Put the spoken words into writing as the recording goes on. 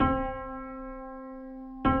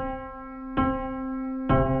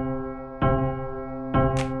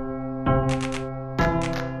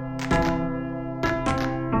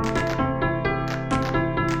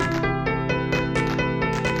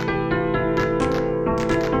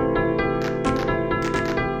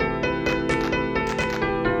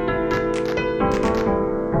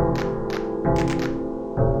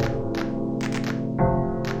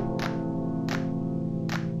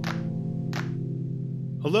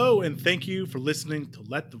Hello, and thank you for listening to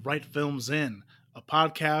Let the Right Films In, a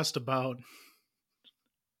podcast about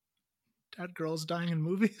dead girls dying in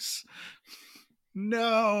movies.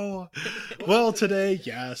 No. Well, today,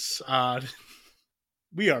 yes,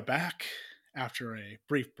 we are back after a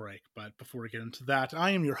brief break. But before we get into that, I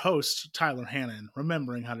am your host, Tyler Hannon,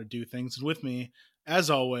 remembering how to do things. And with me, as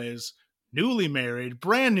always, newly married,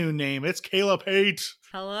 brand new name, it's Kayla Pate.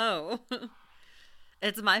 Hello.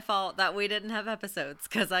 It's my fault that we didn't have episodes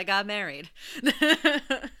because I got married.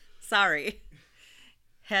 Sorry.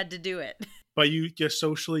 Had to do it. But you just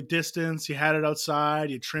socially distanced, you had it outside,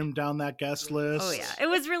 you trimmed down that guest list. Oh, yeah. It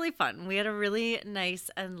was really fun. We had a really nice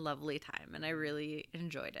and lovely time, and I really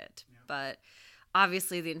enjoyed it. Yeah. But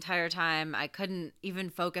obviously, the entire time, I couldn't even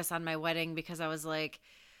focus on my wedding because I was like,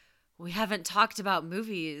 we haven't talked about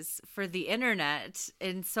movies for the internet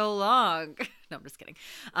in so long. No, I'm just kidding.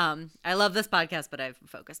 I love this podcast, but I've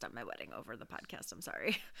focused on my wedding over the podcast. I'm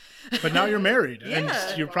sorry. But now you're married. Yeah.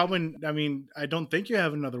 And you're probably, I don't think you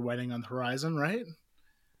have another wedding on the horizon, right?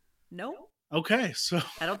 No. Okay, so.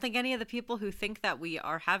 I don't think any of the people who think that we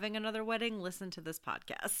are having another wedding listen to this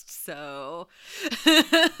podcast, so.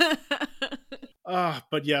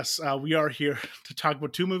 But yes, we are here to talk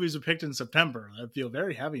about two movies we picked in September that feel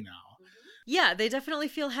very heavy now. Yeah, they definitely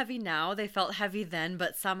feel heavy now. They felt heavy then,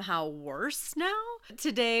 but somehow worse now.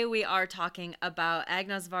 Today we are talking about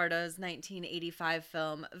Agnes Varda's 1985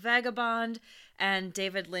 film Vagabond and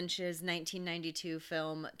David Lynch's 1992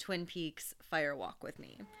 film Twin Peaks: Fire Walk with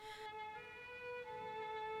Me.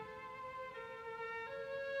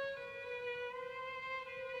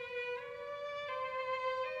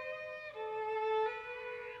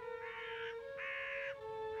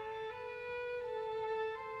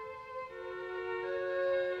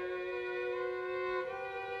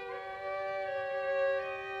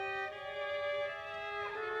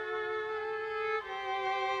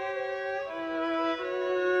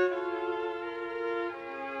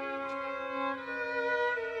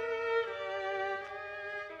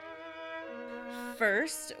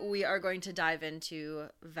 First, we are going to dive into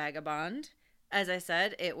Vagabond. As I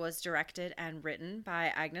said, it was directed and written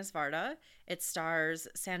by Agnes Varda. It stars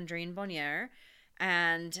Sandrine Bonnier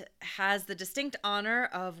and has the distinct honor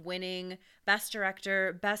of winning Best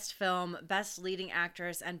Director, Best Film, Best Leading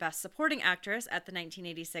Actress, and Best Supporting Actress at the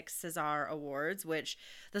 1986 César Awards, which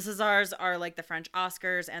the Césars are like the French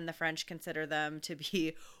Oscars, and the French consider them to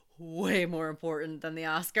be way more important than the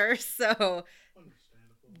Oscars. So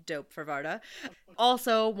dope for Varda.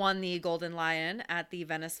 Also won the Golden Lion at the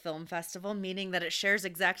Venice Film Festival, meaning that it shares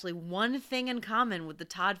exactly one thing in common with the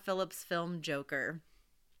Todd Phillips film Joker.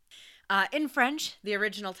 In French, the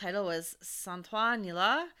original title was Sans Toi ni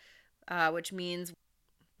La, which means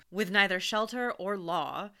with neither shelter or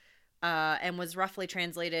law, and was roughly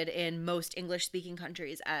translated in most English-speaking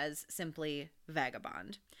countries as simply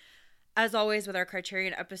Vagabond. As always, with our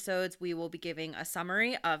Criterion episodes, we will be giving a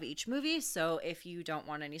summary of each movie, so if you don't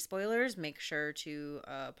want any spoilers, make sure to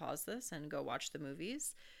pause this and go watch the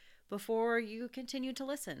movies before you continue to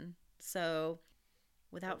listen. So,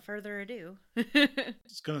 without further ado. I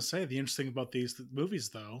was going to say, the interesting about these movies,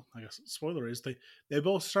 though, I guess, spoiler is, they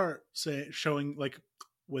both start showing, like,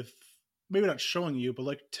 with, maybe not showing you, but,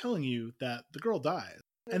 like, telling you that the girl dies.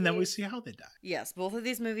 And then we see how they die. Yes, both of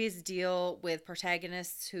these movies deal with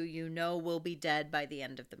protagonists who you know will be dead by the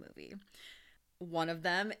end of the movie. One of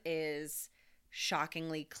them is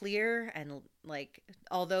shockingly clear and, like,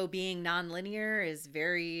 although being non-linear is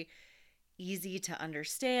very easy to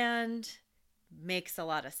understand, makes a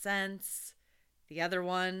lot of sense. The other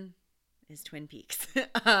one is Twin Peaks.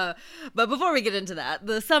 But before we get into that,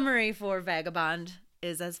 the summary for Vagabond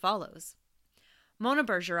is as follows. Mona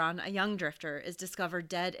Bergeron, a young drifter, is discovered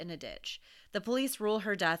dead in a ditch. The police rule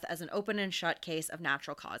her death as an open and shut case of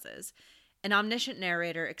natural causes. An omniscient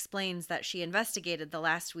narrator explains that she investigated the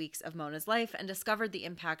last weeks of Mona's life and discovered the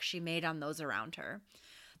impact she made on those around her.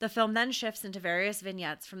 The film then shifts into various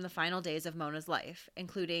vignettes from the final days of Mona's life,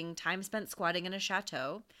 including time spent squatting in a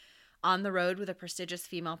chateau, on the road with a prestigious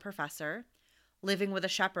female professor, living with a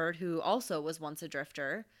shepherd who also was once a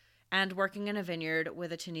drifter, and working in a vineyard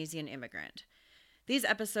with a Tunisian immigrant. These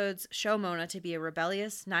episodes show Mona to be a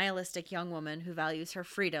rebellious, nihilistic young woman who values her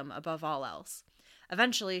freedom above all else.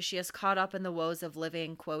 Eventually, she is caught up in the woes of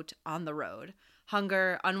living, quote, on the road.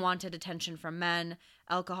 Hunger, unwanted attention from men,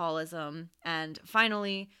 alcoholism, and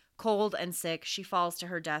finally, cold and sick, she falls to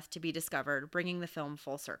her death to be discovered, bringing the film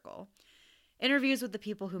full circle. Interviews with the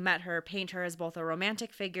people who met her paint her as both a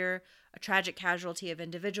romantic figure, a tragic casualty of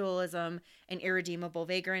individualism, an irredeemable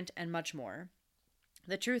vagrant, and much more.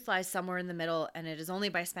 The truth lies somewhere in the middle, and it is only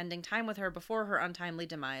by spending time with her before her untimely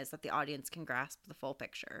demise that the audience can grasp the full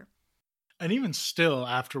picture. And even still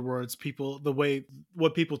afterwards, people, the way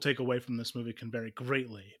what people take away from this movie can vary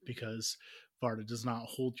greatly, because Varda does not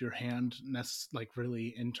hold your hand like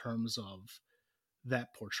really in terms of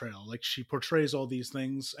that portrayal. Like she portrays all these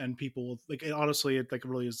things, and people like it, honestly it like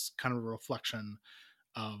really is kind of a reflection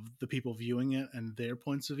of the people viewing it and their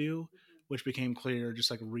points of view, which became clear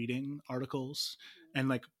just like reading articles and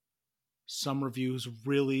like some reviews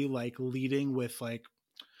really like leading with like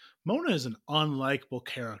Mona is an unlikable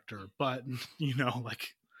character, but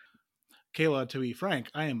like Kayla, to be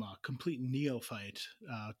frank, I am a complete neophyte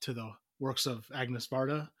to the works of Agnes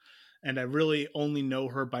Varda, and I really only know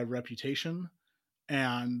her by reputation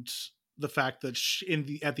and the fact that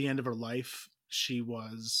at the end of her life she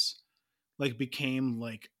was like became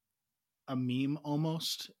like a meme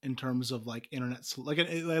almost in terms of like like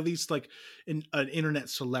at least like an internet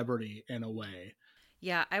celebrity in a way.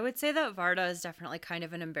 Yeah, I would say that Varda is definitely kind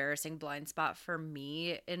of an embarrassing blind spot for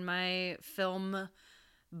me in my film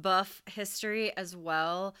buff history as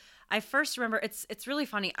well. I first remember it's really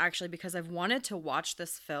funny actually because I've wanted to watch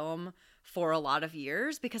this film for a lot of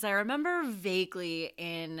years because I remember vaguely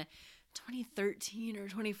in 2013 or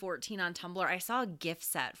 2014 on Tumblr I saw a gift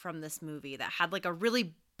set from this movie that had like a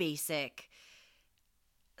really basic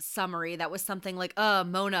summary that was something like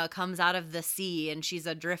Mona comes out of the sea and she's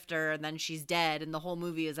a drifter and then she's dead and the whole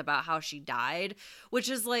movie is about how she died, which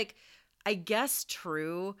is like I guess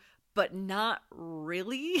true but not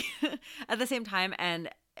really at the same time. And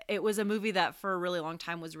it was a movie that for a really long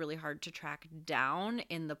time was really hard to track down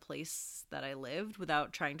in the place that I lived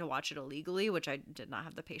without trying to watch it illegally, which I did not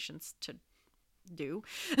have the patience to do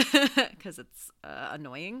because it's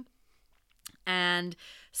annoying. And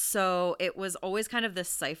so it was always kind of this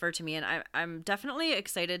cipher to me. And I'm definitely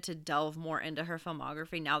excited to delve more into her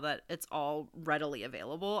filmography now that it's all readily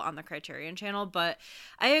available on the Criterion channel. But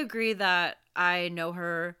I agree that I know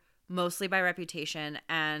her mostly by reputation.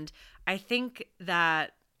 And I think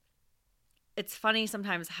that it's funny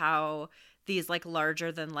sometimes how these like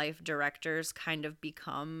larger than life directors kind of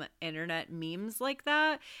become internet memes like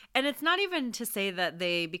that. And it's not even to say that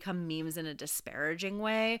they become memes in a disparaging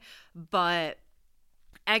way, but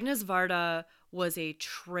Agnes Varda was a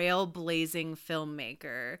trailblazing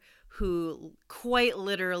filmmaker who quite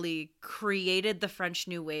literally created the French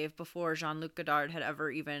New Wave before Jean-Luc Godard had ever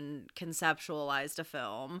even conceptualized a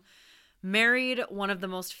film, married one of the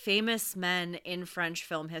most famous men in French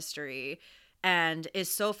film history, and is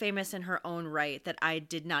so famous in her own right that I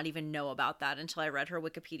did not even know about that until I read her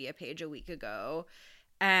Wikipedia page a week ago.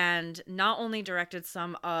 And not only directed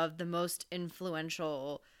some of the most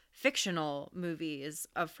influential fictional movies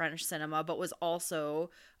of French cinema, but was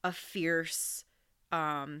also a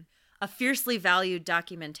a fiercely valued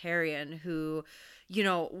documentarian who,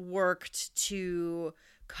 worked to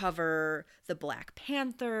cover the Black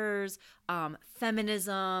Panthers,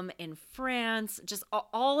 feminism in France, just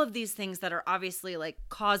all of these things that are obviously like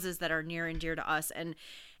causes that are near and dear to us. And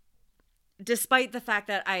despite the fact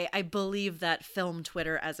that I believe that film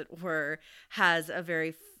Twitter, as it were, has a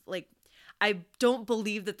very like, I don't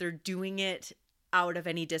believe that they're doing it out of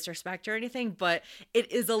any disrespect or anything, but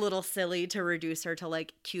it is a little silly to reduce her to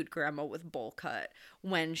like cute grandma with bowl cut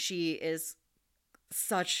when she is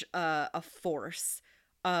such a force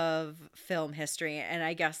of film history. And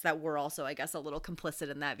I guess that we're also, I guess, a little complicit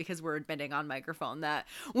in that because we're admitting on microphone that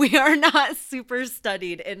we are not super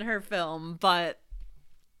studied in her film, but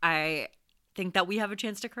I think that we have a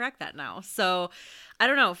chance to correct that now. So I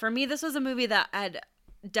don't know. For me, this was a movie that had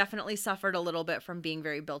definitely suffered a little bit from being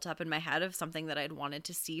very built up in my head of something that I'd wanted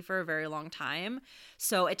to see for a very long time.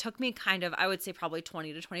 So it took me kind of, I would say probably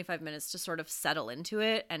 20 to 25 minutes to sort of settle into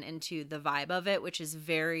it and into the vibe of it, which is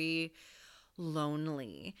very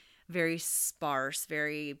lonely, very sparse,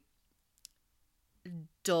 very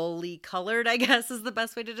dully colored, I guess is the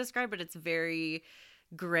best way to describe it. It's very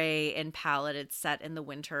gray and pallid. It's set in the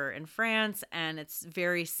winter in France, and it's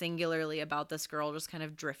very singularly about this girl just kind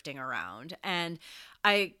of drifting around. And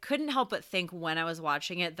I couldn't help but think when I was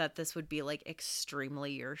watching it that this would be like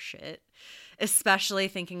extremely your shit, especially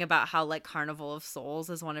thinking about how like Carnival of Souls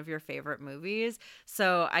is one of your favorite movies.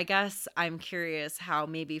 So I guess I'm curious how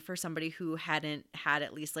maybe for somebody who hadn't had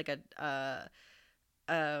at least like a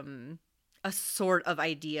sort of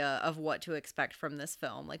idea of what to expect from this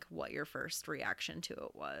film, like what your first reaction to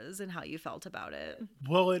it was and how you felt about it.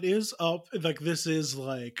 Well, it is up like this is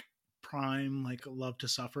like prime like Love to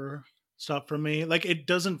Suffer stuff for me. Like it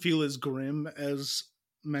doesn't feel as grim as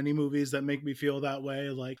many movies that make me feel that way,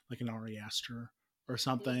 like an Ari Aster or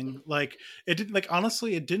something. Like it didn't like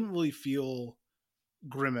honestly it didn't really feel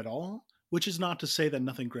grim at all, which is not to say that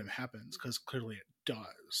nothing grim happens, because clearly it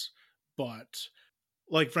does. But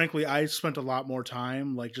like, frankly, I spent a lot more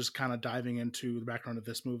time like just kind of diving into the background of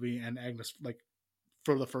this movie, and Agnes, like,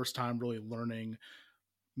 for the first time really learning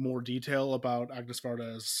more detail about Agnes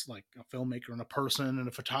Varda as like a filmmaker and a person and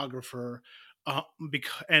a photographer,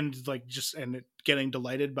 and like just and it, getting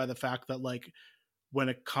delighted by the fact that like when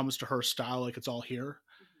it comes to her style, like it's all here,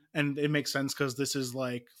 and it makes sense because this is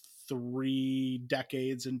like 3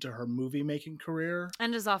 decades into her movie making career,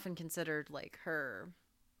 And is often considered like her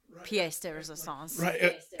pièce de résistance.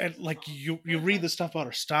 right? And like you read the stuff about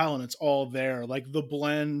her style, and it's all there, like the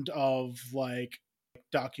blend of like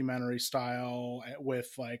documentary style with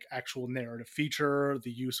like actual narrative feature,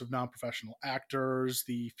 the use of non-professional actors,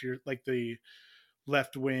 the fear, like the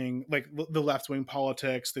left wing, like the left wing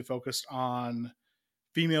politics. They focused on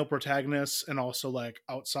female protagonists and also like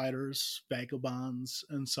outsiders, vagabonds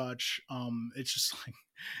and such. It's just like,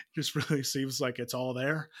 just really seems like it's all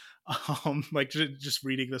there. Like just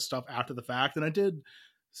reading this stuff after the fact. And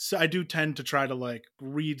I do tend to try to like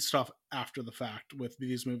read stuff after the fact with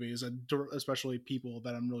these movies, and especially people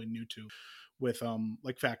that I'm really new to. With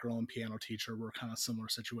like Fat Girl and Piano Teacher were kind of similar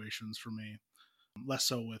situations for me. Less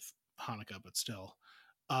so with Hanukkah, but still.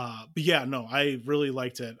 But yeah, no, I really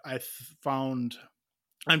liked it. Found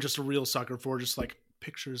I'm just a real sucker for just like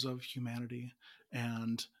pictures of humanity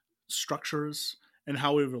and structures and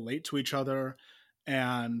how we relate to each other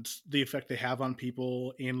and the effect they have on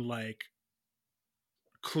people in like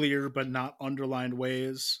clear but not underlined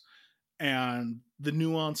ways, and the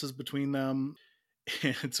nuances between them.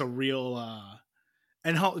 It's a real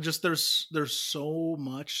and how just there's so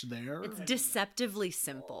much there. It's deceptively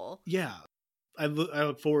simple. Yeah, I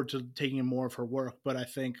look forward to taking in more of her work, but I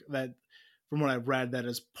think that from what I've read, that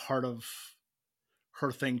is part of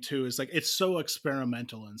her thing too. Is like it's so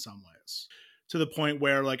experimental in some ways, to the point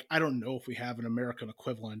where like I don't know if we have an American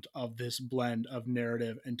equivalent of this blend of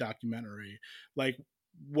narrative and documentary. Like,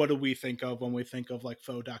 what do we think of when we think of like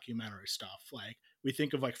faux documentary stuff? Like we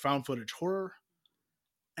think of like found footage horror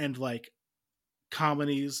and like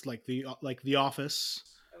comedies like the Office.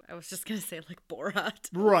 I was just gonna say like Borat.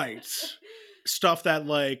 Right. Stuff that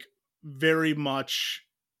like very much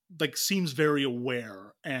like seems very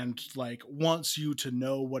aware and like wants you to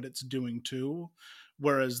know what it's doing too.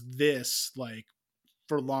 Whereas this, like,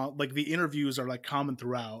 for long, like the interviews are like common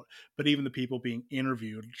throughout, but even the people being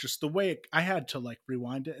interviewed, just the way I had to like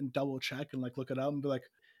rewind it and double check and like look it up and be like,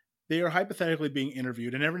 they are hypothetically being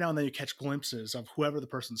interviewed, and every now and then you catch glimpses of whoever the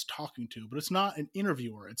person's talking to, but it's not an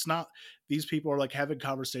interviewer. It's not, these people are like having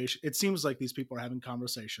conversation. It seems like these people are having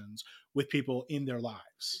conversations with people in their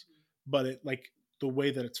lives, but it like the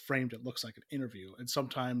way that it's framed, it looks like an interview. And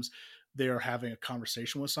sometimes they're having a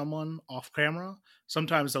conversation with someone off camera.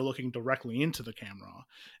 Sometimes they're looking directly into the camera.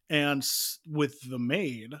 And with the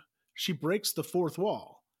maid, she breaks the fourth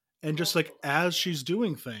wall, and just like as she's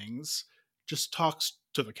doing things, just talks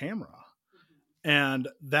to the camera. And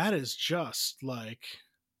that is just like,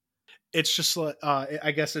 it's just like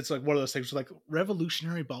I guess it's like one of those things like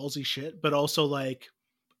revolutionary ballsy shit, but also like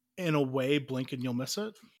in a way blink and you'll miss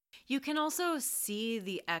it. You can also see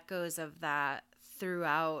the echoes of that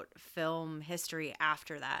throughout film history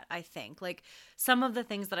after that, I think. Like some of the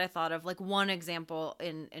things that I thought of, like one example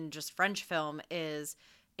in just French film is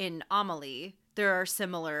in Amelie. There are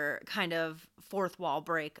similar kind of fourth wall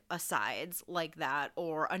break asides like that,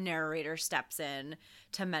 or a narrator steps in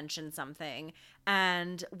to mention something.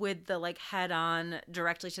 And with the like head on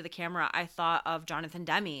directly to the camera, I thought of Jonathan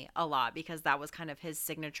Demme a lot, because that was kind of his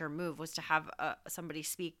signature move, was to have somebody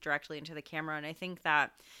speak directly into the camera. And I think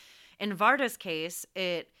that in Varda's case,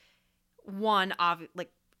 it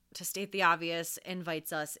like, to state the obvious,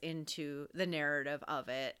 invites us into the narrative of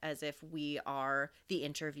it as if we are the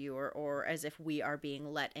interviewer, or as if we are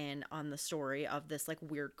being let in on the story of this like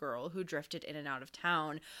weird girl who drifted in and out of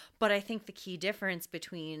town. But I think the key difference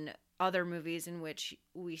between other movies in which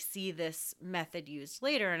we see this method used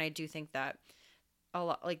later, and I do think that a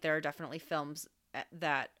lot, like there are definitely films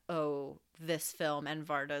that owe this film and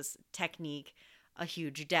Varda's technique a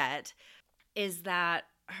huge debt, is that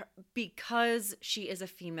because she is a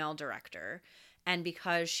female director, and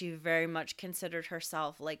because she very much considered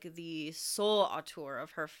herself like the sole auteur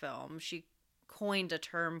of her film, she coined a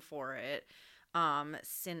term for it. Hold on,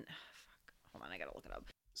 I gotta look it up.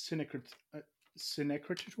 Cinecrature.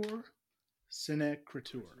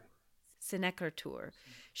 Cinecrature.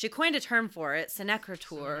 She coined a term for it,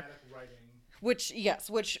 cinecrature. Which, yes,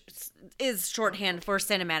 which is shorthand for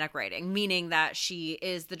cinematic writing, meaning that she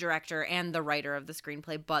is the director and the writer of the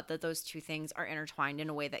screenplay, but that those two things are intertwined in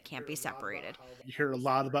a way that can't be separated. You hear a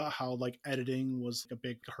lot about how like editing was a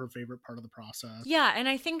big her favorite part of the process. Yeah, and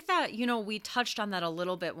I think that, we touched on that a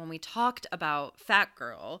little bit when we talked about Fat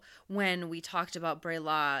Girl, when we talked about Bray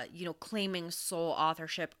Law, claiming sole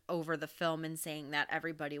authorship over the film and saying that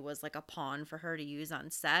everybody was like a pawn for her to use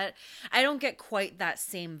on set. I don't get quite that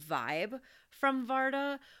same vibe from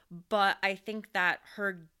Varda, but I think that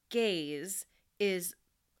her gaze is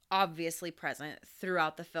obviously present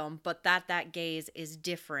throughout the film, but that gaze is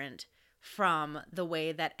different from the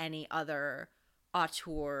way that any other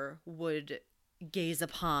auteur would gaze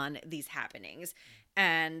upon these happenings.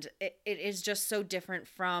 And it is just so different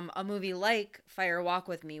from a movie like Fire Walk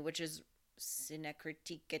With Me, which is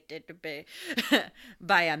cinecritique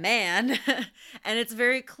by a man. And it's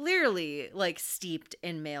very clearly like steeped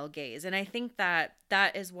in male gaze. And I think that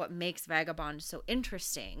is what makes Vagabond so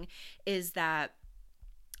interesting, is that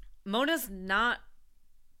Mona's not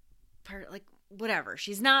whatever.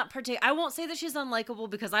 She's not I won't say that she's unlikable,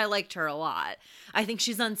 because I liked her a lot. I think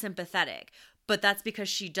she's unsympathetic, but that's because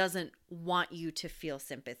she doesn't want you to feel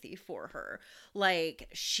sympathy for her. Like,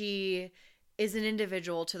 she is an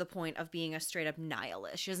individual to the point of being a straight up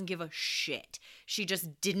nihilist. She doesn't give a shit. She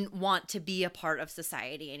just didn't want to be a part of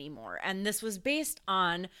society anymore. And this was based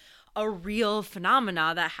on a real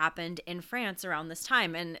phenomena that happened in France around this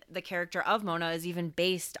time. And the character of Mona is even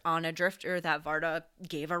based on a drifter that Varda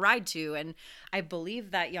gave a ride to. And I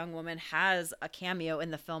believe that young woman has a cameo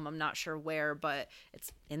in the film. I'm not sure where, but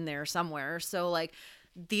it's in there somewhere. So like,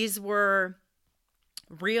 these were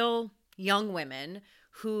real young women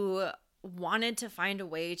who wanted to find a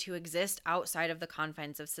way to exist outside of the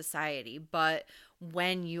confines of society. But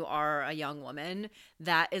when you are a young woman,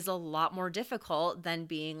 that is a lot more difficult than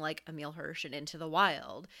being like Emile Hirsch and Into the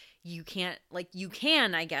Wild. You can't, you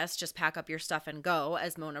can, I guess, just pack up your stuff and go,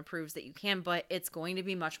 as Mona proves that you can, but it's going to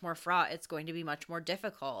be much more fraught. It's going to be much more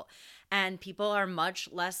difficult. And people are much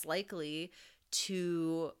less likely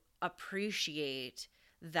to appreciate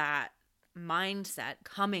that mindset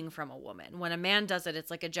coming from a woman. When a man does it, it's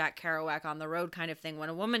like a Jack Kerouac on the road kind of thing. When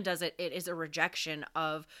a woman does it, it is a rejection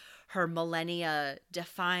of her millennia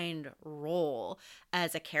defined role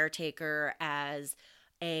as a caretaker, as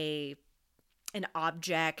an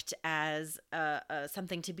object, as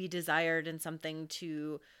something to be desired and something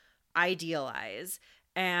to idealize.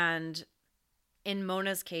 And in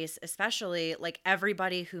Mona's case, especially, like,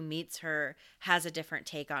 everybody who meets her has a different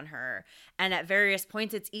take on her. And at various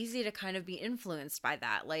points, it's easy to kind of be influenced by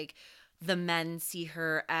that. Like, the men see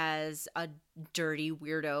her as a dirty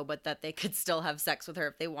weirdo, but that they could still have sex with her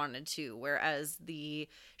if they wanted to. Whereas the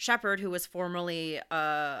shepherd, who was formerly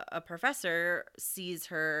a professor,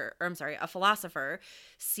 a philosopher,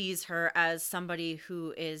 sees her as somebody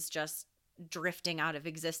who is just drifting out of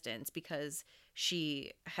existence because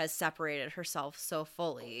she has separated herself so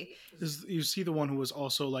fully. You see the one who was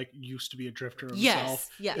also like used to be a drifter himself.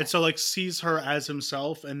 Yes. And so like sees her as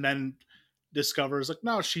himself and then discovers like,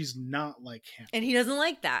 no, she's not like him. And he doesn't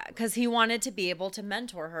like that because he wanted to be able to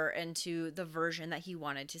mentor her into the version that he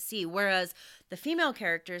wanted to see. Whereas the female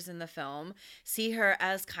characters in the film see her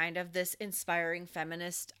as kind of this inspiring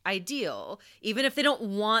feminist ideal. Even if they don't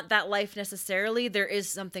want that life necessarily, there is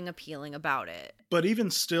something appealing about it. But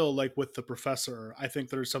even still, like with the professor, I think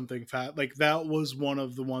there's something like that was one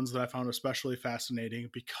of the ones that I found especially fascinating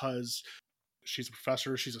because she's a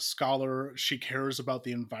professor, she's a scholar, she cares about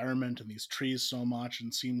the environment and these trees so much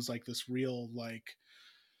and seems like this real, like,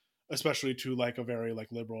 especially to like a very like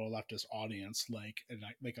liberal or leftist audience, like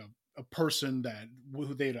a person that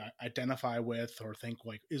who they'd identify with or think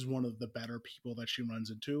like is one of the better people that she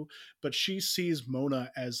runs into. But she sees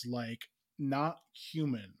Mona as like not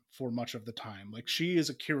human for much of the time. Like, she is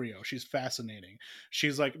a curio. She's fascinating.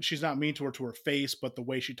 She's like, she's not mean to her face, but the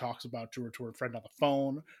way she talks about to her friend on the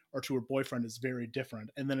phone or to her boyfriend is very different.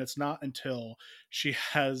 And then it's not until she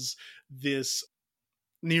has this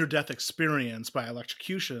near-death experience by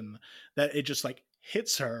electrocution that it just like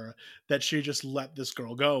hits her that she just let this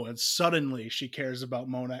girl go, and suddenly she cares about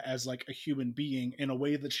Mona as like a human being in a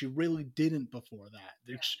way that she really didn't before that.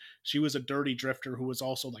 Yeah. She was a dirty drifter who was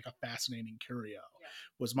also like a fascinating curio. Yeah.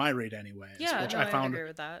 Was my read anyways. Yeah, which no, I found, agree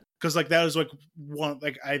with that, because like that is like one,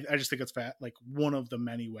 like I just think it's like one of the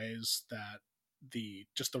many ways that the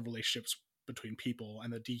relationships between people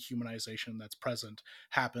and the dehumanization that's present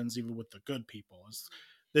happens even with the good people.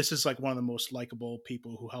 This is like one of the most likable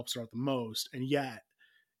people who helps her out the most, and yet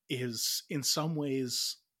is in some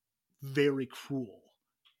ways very cruel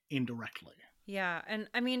indirectly. Yeah. And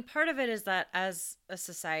I mean, part of it is that as a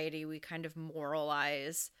society, we kind of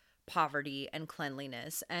moralize poverty and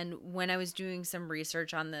cleanliness. And when I was doing some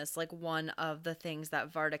research on this, like one of the things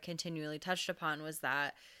that Varda continually touched upon was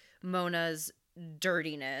that Mona's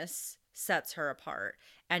dirtiness sets her apart,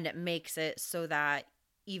 and it makes it so that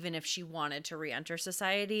even if she wanted to re-enter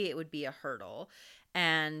society, it would be a hurdle.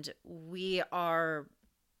 And we are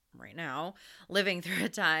right now living through a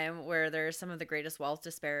time where there's some of the greatest wealth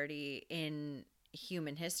disparity in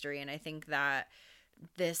human history. And I think that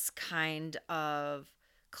this kind of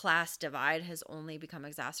class divide has only become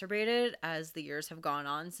exacerbated as the years have gone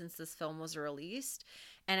on since this film was released.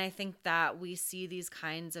 And I think that we see these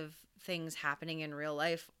kinds of things happening in real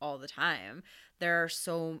life all the time. There are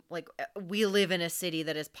so, like, we live in a city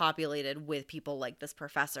that is populated with people like this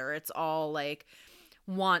professor. It's all like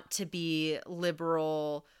want to be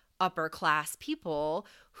liberal upper class people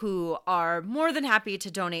who are more than happy to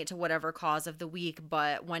donate to whatever cause of the week,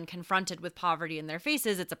 but when confronted with poverty in their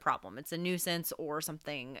faces, it's a problem. It's a nuisance or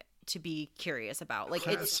something to be curious about. Like,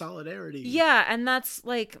 Class it's solidarity. yeah, and that's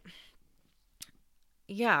like,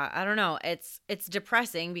 yeah, I don't know. It's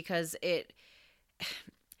depressing because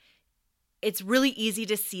it's really easy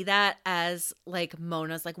to see that as like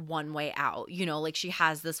Mona's like one way out, you know, like she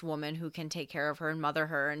has this woman who can take care of her and mother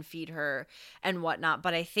her and feed her and whatnot.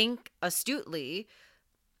 But I think astutely,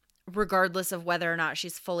 regardless of whether or not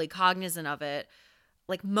she's fully cognizant of it,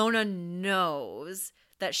 like Mona knows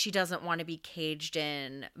that she doesn't want to be caged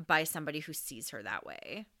in by somebody who sees her that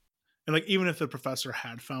way. And like, even if the professor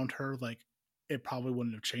had found her, like, it probably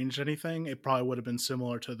wouldn't have changed anything. It probably would have been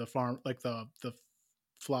similar to the farm, like the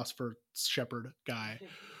philosopher shepherd guy,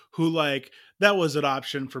 who, like, that was an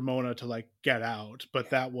option for Mona to like get out,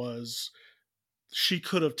 but that was, she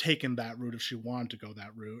could have taken that route if she wanted to go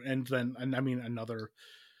that route. And then, and I mean, another,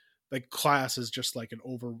 like, class is just like an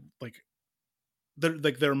over, like,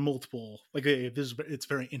 there are multiple, like, it's a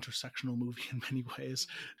very intersectional movie in many ways.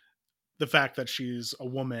 The fact that she's a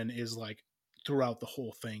woman is like throughout the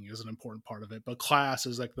whole thing is an important part of it, but class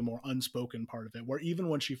is like the more unspoken part of it, where even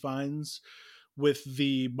when she finds with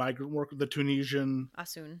the migrant worker, the Tunisian,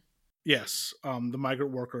 Asun. yes, the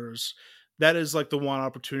migrant workers, that is like the one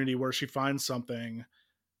opportunity where she finds something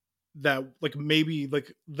that, like, maybe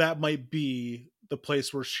like that might be the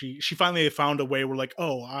place where she finally found a way where, like,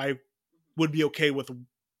 oh, I would be okay with,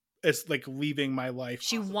 it's like leaving my life.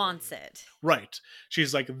 She wants it. Right.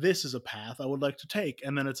 She's like, this is a path I would like to take.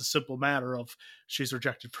 And then it's a simple matter of she's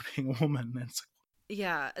rejected for being a woman. And it's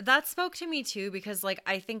Yeah, that spoke to me too because like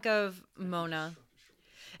I think of Mona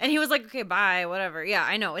and he was like, okay, bye, whatever. Yeah,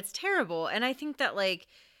 I know. It's terrible. And I think that like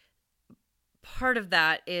part of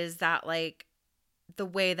that is that like the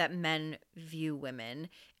way that men view women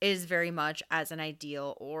is very much as an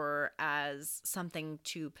ideal or as something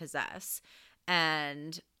to possess.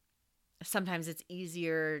 And sometimes it's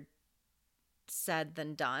easier said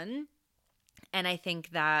than done. And I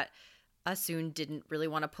think that Asun didn't really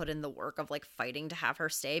want to put in the work of like fighting to have her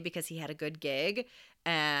stay because he had a good gig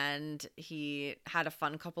and he had a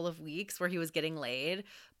fun couple of weeks where he was getting laid.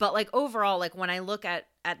 But like overall, like when I look at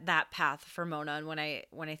that path for Mona and when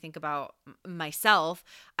I think about myself,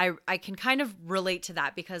 I can kind of relate to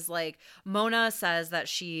that because like Mona says that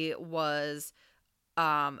she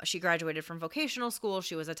graduated from vocational school.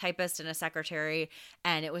 She was a typist and a secretary,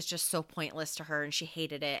 and it was just so pointless to her and she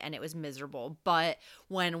hated it and it was miserable. But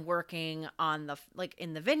when working on the, like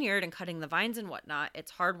in the vineyard and cutting the vines and whatnot,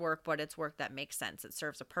 it's hard work, but it's work that makes sense. It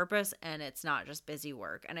serves a purpose and it's not just busy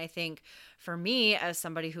work. And I think for me, as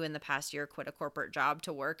somebody who in the past year quit a corporate job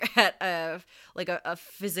to work at a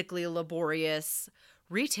physically laborious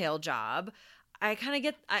retail job, I kind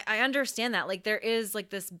of I understand that. Like there is like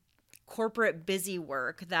this corporate busy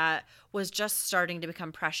work that was just starting to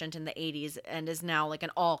become prescient in the 80s and is now like an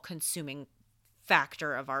all-consuming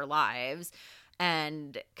factor of our lives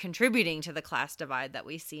and contributing to the class divide that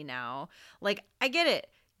we see now. Like, I get it.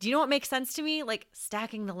 Do you know what makes sense to me? Like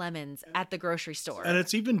stacking the lemons at the grocery store. and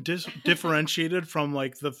it's even differentiated from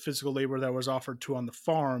like the physical labor that was offered to on the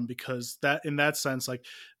farm, because that, in that sense, like,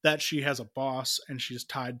 that she has a boss and she's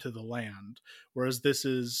tied to the land, whereas this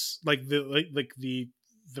is like the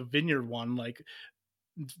vineyard one, like,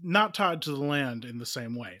 not tied to the land in the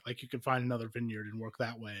same way. Like, you could find another vineyard and work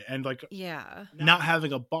that way, and like, Yeah. not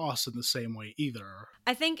having a boss in the same way either.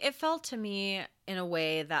 I think it felt to me in a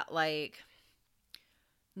way that like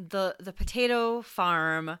the potato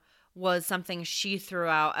farm was something she threw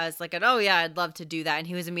out as like an, oh yeah, I'd love to do that, and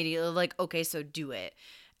he was immediately like, okay, so do it.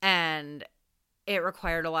 And it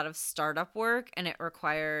required a lot of startup work and it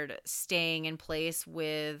required staying in place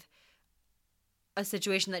with a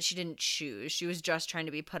situation that she didn't choose. She was just trying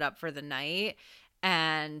to be put up for the night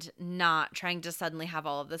and not trying to suddenly have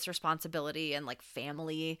all of this responsibility and like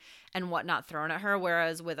family and whatnot thrown at her.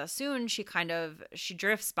 Whereas with Asun, she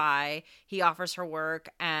drifts by, he offers her work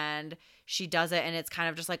and she does it, and it's kind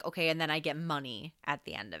of just like, okay, and then I get money at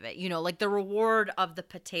the end of it. You know, like the reward of the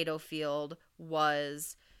potato field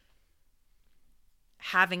was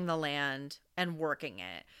having the land and working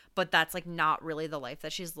it. But that's like not really the life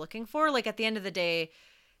that she's looking for. Like at the end of the day,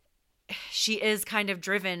 she is kind of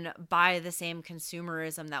driven by the same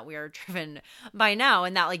consumerism that we are driven by now,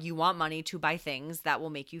 and that like you want money to buy things that will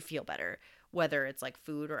make you feel better, whether it's like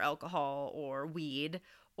food or alcohol or weed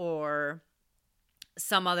or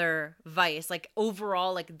some other vice. Like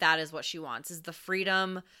overall, like that is what she wants, is the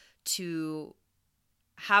freedom to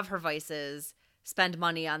have her vices, spend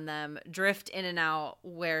money on them, drift in and out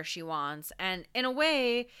where she wants. And in a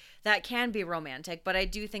way that can be romantic, but I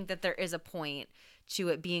do think that there is a point to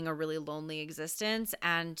it being a really lonely existence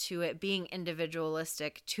and to it being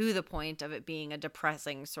individualistic to the point of it being a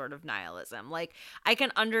depressing sort of nihilism. Like I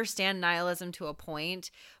can understand nihilism to a point,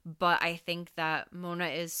 but I think that Mona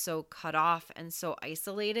is so cut off and so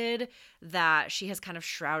isolated that she has kind of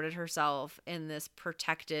shrouded herself in this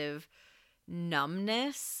protective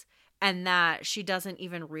numbness, and that she doesn't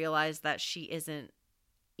even realize that she isn't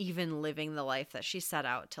even living the life that she set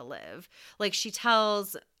out to live. Like she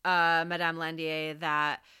tells Madame Landier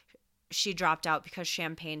that she dropped out because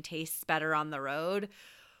champagne tastes better on the road.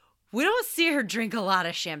 We don't see her drink a lot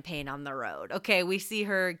of champagne on the road. Okay, we see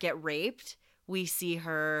her get raped. We see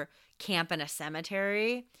her camp in a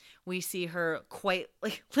cemetery. We see her quite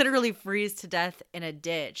like literally freeze to death in a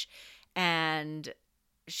ditch. And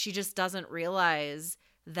she just doesn't realize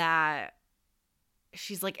that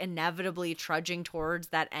she's like inevitably trudging towards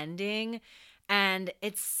that ending. And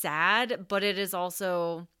it's sad, but it is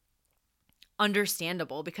also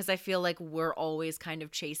understandable because I feel like we're always kind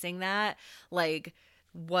of chasing that. Like,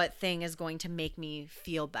 what thing is going to make me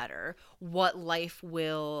feel better? What life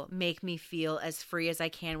will make me feel as free as I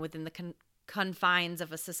can within the confines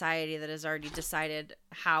of a society that has already decided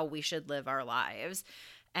how we should live our lives?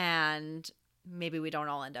 And maybe we don't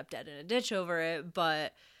all end up dead in a ditch over it,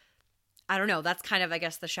 but I don't know. That's kind of, I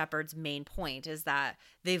guess, the shepherd's main point, is that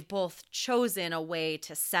they've both chosen a way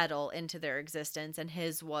to settle into their existence, and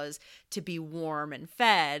his was to be warm and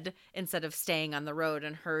fed instead of staying on the road,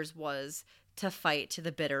 and hers was to fight to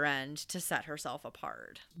the bitter end to set herself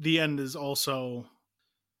apart. The end is also,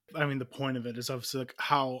 I mean, the point of it is obviously like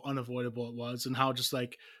how unavoidable it was and how just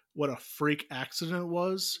like what a freak accident it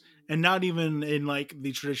was. And not even in like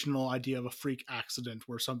the traditional idea of a freak accident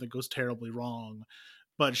where something goes terribly wrong,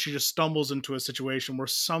 but she just stumbles into a situation where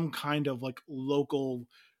some kind of like local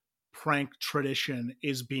prank tradition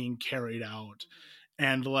is being carried out.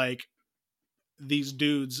 And like these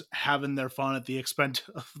dudes having their fun at the expense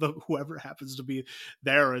of whoever happens to be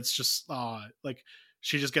there. It's just like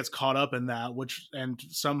she just gets caught up in that, which and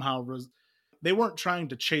somehow they weren't trying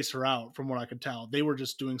to chase her out, from what I could tell. They were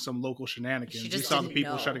just doing some local shenanigans. You saw the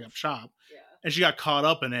people shutting up shop, and she got caught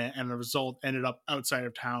up in it, and the result ended up outside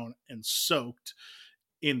of town and soaked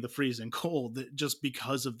in the freezing cold, just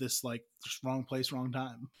because of this like just wrong place, wrong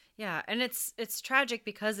time. Yeah, and it's tragic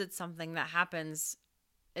because it's something that happens.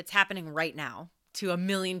 It's happening right now to a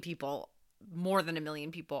million people, more than a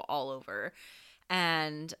million people all over.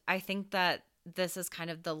 And I think that this is kind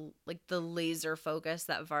of the laser focus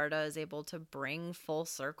that Varda is able to bring full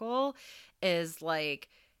circle, is like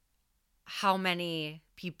how many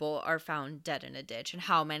people are found dead in a ditch and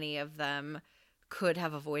how many of them could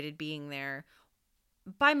have avoided being there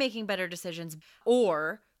by making better decisions,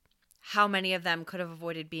 or how many of them could have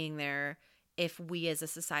avoided being there if we as a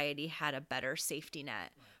society had a better safety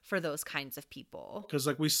net for those kinds of people. Because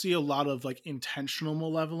like we see a lot of like intentional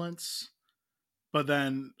malevolence, but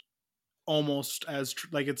then almost as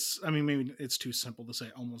like it's, I mean, maybe it's too simple to say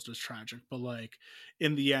almost as tragic, but like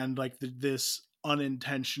in the end, like this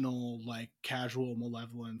unintentional like casual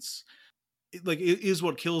malevolence like it is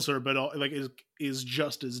what kills her, but like is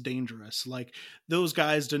just as dangerous. Like those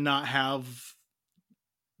guys did not have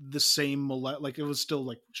the same like it was still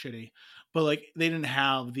like shitty, but like they didn't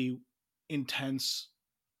have the intense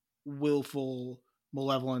willful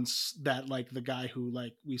malevolence that like the guy who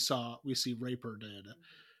like we see Raper did.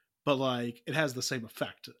 But like it has the same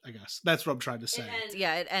effect, I guess. That's what I'm trying to say.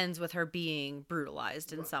 It ends with her being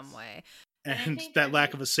brutalized in some way. And that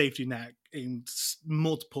lack of a safety net in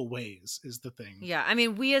multiple ways is the thing. Yeah, I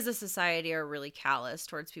mean, we as a society are really callous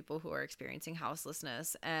towards people who are experiencing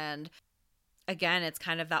houselessness. And again, it's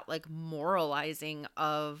kind of that like moralizing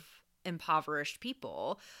of impoverished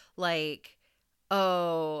people. Like,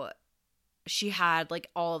 oh, she had like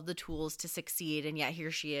all of the tools to succeed, and yet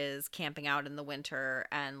here she is camping out in the winter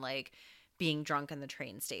and like being drunk in the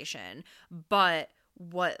train station. But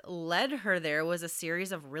what led her there was a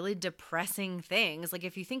series of really depressing things. Like,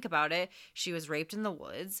 if you think about it, she was raped in the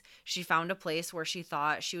woods. She found a place where she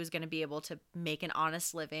thought she was going to be able to make an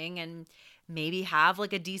honest living and maybe have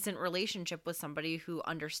like a decent relationship with somebody who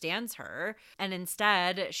understands her. And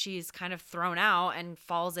instead, she's kind of thrown out and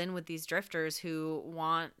falls in with these drifters who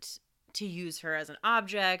want to use her as an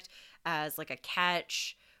object, as like a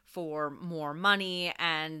catch for more money.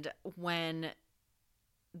 And when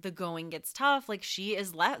the going gets tough, like, she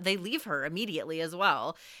is left, they leave her immediately as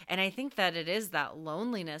well. And I think that it is that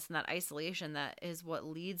loneliness and that isolation that is what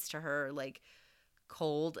leads to her like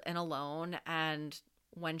cold and alone. And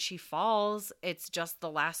when she falls, it's just the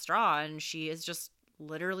last straw, and she is just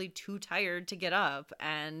literally too tired to get up.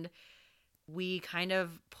 And we kind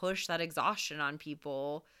of push that exhaustion on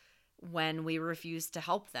people when we refuse to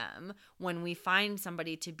help them, when we find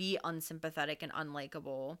somebody to be unsympathetic and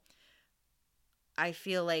unlikable. I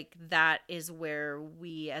feel like that is where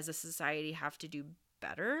we as a society have to do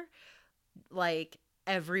better. Like,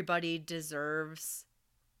 everybody deserves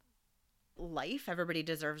life. Everybody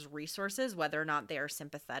deserves resources, whether or not they are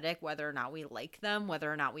sympathetic, whether or not we like them,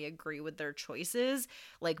 whether or not we agree with their choices.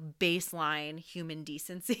 Like, baseline human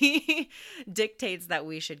decency dictates that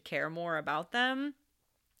we should care more about them.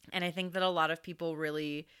 And I think that a lot of people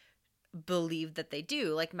really believe that they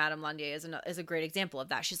do. Like, Madame Landier is a great example of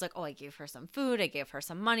that. She's like, oh, I gave her some food, I gave her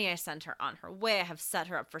some money, I sent her on her way, I have set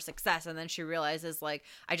her up for success. And then she realizes, like,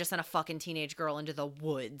 I just sent a fucking teenage girl into the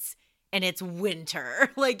woods and it's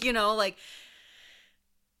winter. Like, you know, like,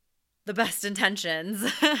 the best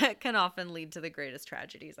intentions can often lead to the greatest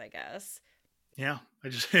tragedies, I guess. Yeah,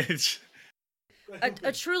 it's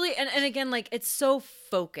a truly, and again, like, it's so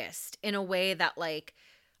focused in a way that, like,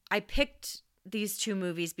 I picked these two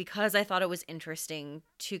movies because I thought it was interesting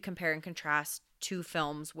to compare and contrast two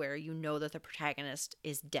films where you know that the protagonist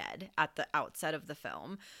is dead at the outset of the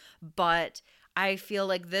film. But I feel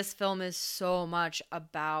like this film is so much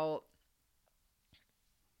about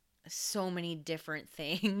so many different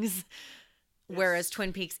things, whereas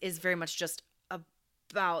Twin Peaks is very much just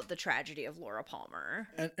about the tragedy of Laura Palmer.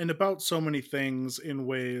 And about so many things in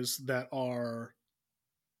ways that are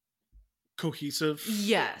cohesive,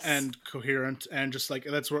 yes, and coherent, and just like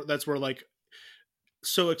that's where like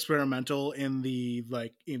so experimental in the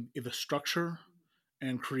like in the structure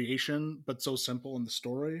and creation, but so simple in the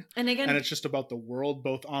story. And again, and it's just about the world,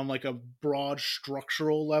 both on like a broad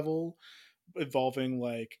structural level involving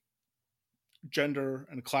like gender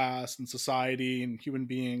and class and society and human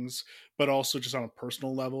beings, but also just on a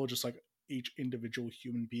personal level, just like each individual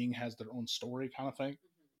human being has their own story, kind of thing.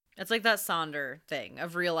 It's like that Sonder thing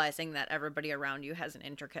of realizing that everybody around you has an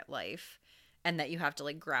intricate life, and that you have to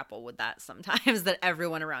like grapple with that sometimes, that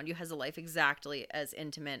everyone around you has a life exactly as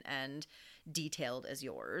intimate and detailed as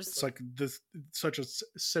yours. It's like this, such a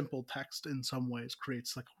simple text in some ways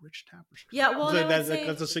creates like a rich tapestry. Yeah, well,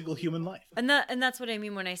 that's a single human life. And that's what I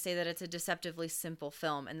mean when I say that it's a deceptively simple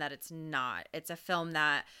film, and that it's not. It's a film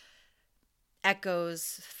that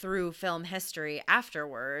echoes through film history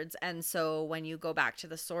afterwards, and so when you go back to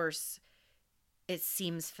the source, it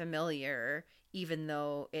seems familiar, even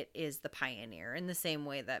though it is the pioneer, in the same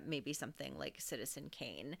way that maybe something like Citizen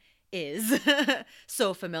Kane is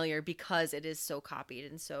so familiar because it is so copied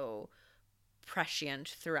and so prescient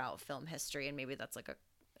throughout film history. And maybe that's like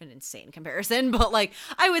an insane comparison, but like,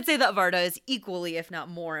 I would say that Varda is equally, if not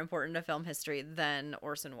more important to film history than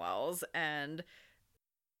Orson Welles. And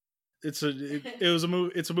it's a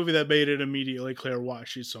movie that made it immediately clear why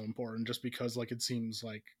she's so important, just because like it seems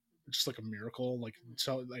like just like a miracle, like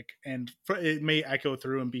so like, and it may echo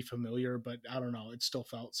through and be familiar, but I don't know, it still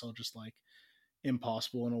felt so just like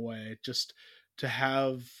impossible in a way, just to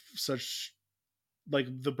have such like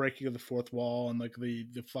the breaking of the fourth wall and like the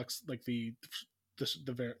flex, like the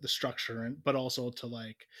structure, and but also to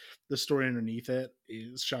like the story underneath it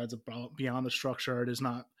is shines about beyond the structure. It is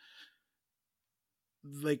not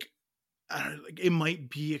like it might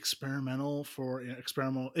be experimental.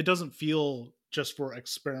 It doesn't feel just for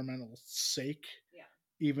experimental sake. Yeah.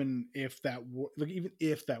 Even if that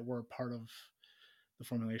were part of the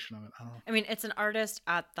formulation of it, I don't know. I mean, it's an artist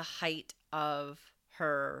at the height of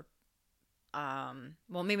her,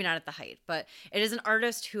 well, maybe not at the height, but it is an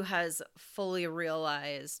artist who has fully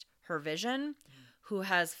realized her vision, who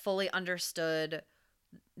has fully understood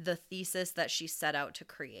the thesis that she set out to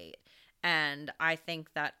create. And I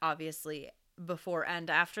think that obviously before and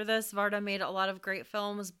after this, Varda made a lot of great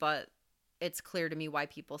films, but it's clear to me why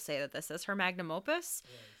people say that this is her magnum opus.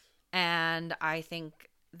 Right. And I think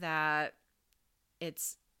that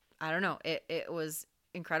it's, I don't know, it was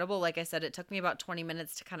incredible. Like I said, it took me about 20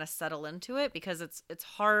 minutes to kind of settle into it, because it's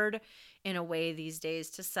hard in a way these days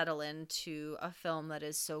to settle into a film that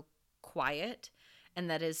is so quiet and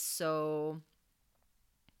that is so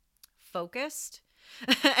focused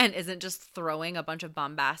and isn't just throwing a bunch of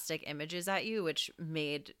bombastic images at you, which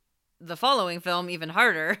made the following film even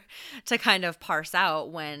harder to kind of parse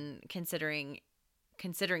out when considering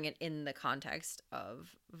it in the context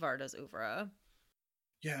of Varda's oeuvre.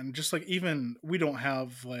 Yeah, and just like, even we don't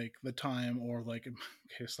have like the time, or like in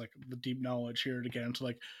case like the deep knowledge here to get into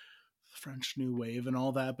like French New Wave and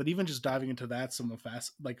all that, but even just diving into that, some of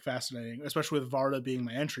fascinating, especially with Varda being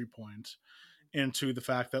my entry point into the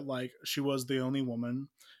fact that like she was the only woman.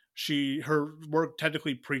 Her work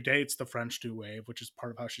technically predates the French New Wave, which is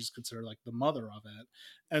part of how she's considered like the mother of it.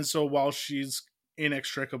 And so while she's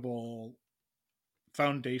inextricable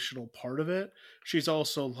foundational part of it, she's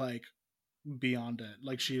also like beyond it.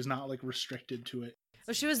 Like, she is not like restricted to it.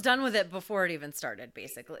 Well, she was done with it before it even started,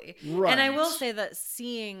 basically. Right. And I will say that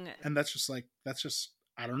seeing, and that's just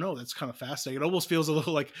I don't know, that's kind of fascinating. It almost feels a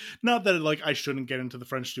little like, not that like I shouldn't get into the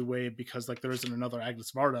French New Wave because like there isn't another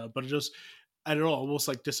Agnes Varda, but it just, I don't know, almost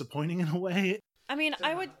like disappointing in a way. I mean,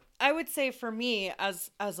 I would say for me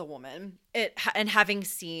as a woman, and having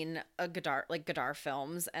seen a Godard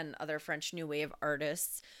films and other French New Wave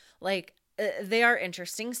artists, like they are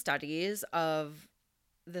interesting studies of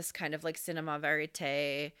this kind of like cinema verite,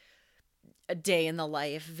 a day in the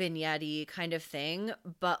life, vignette kind of thing.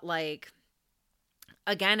 But like,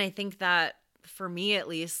 again, I think that for me at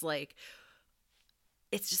least, like,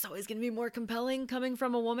 it's just always going to be more compelling coming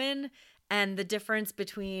from a woman. And the difference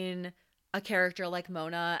between a character like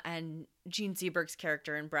Mona and Jean Seberg's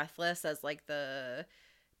character in Breathless as like the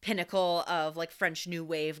pinnacle of like French New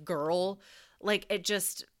Wave girl, like, it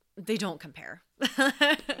just, they don't compare.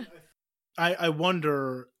 I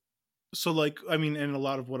wonder, so like, I mean, and a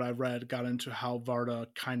lot of what I read got into how Varda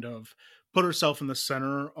kind of put herself in the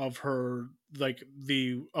center of her, like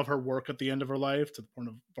of her work at the end of her life, to the point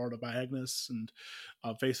of Varda by Agnes and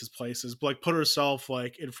Faces Places, but like put herself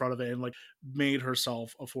like in front of it and like made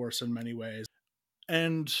herself a force in many ways.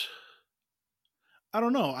 And I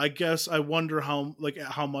don't know, I guess I wonder how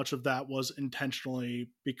much of that was intentionally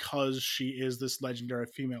because she is this legendary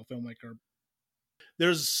female filmmaker.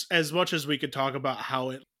 There's as much as we could talk about how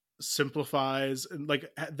it simplifies and like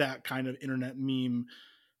that kind of internet meme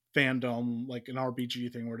fandom, like an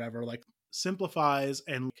RBG thing or whatever, like simplifies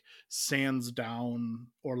and like sands down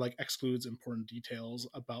or like excludes important details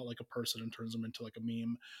about like a person and turns them into like a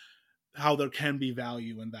meme. How there can be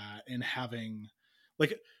value in that, and having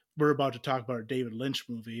like, we're about to talk about a David Lynch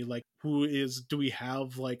movie, like do we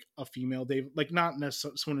have like a female David, like not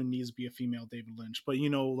necessarily someone who needs to be a female David Lynch, but you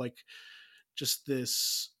know, like just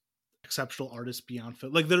this exceptional artist beyond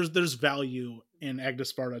film. Like there's value in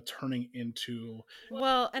Agnes Varda turning into,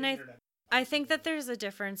 Well, and I think that there's a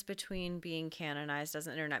difference between being canonized as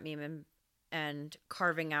an internet meme and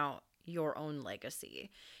carving out your own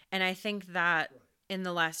legacy. And I think that in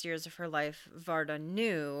the last years of her life, Varda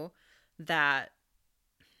knew that,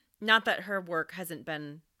 not that her work hasn't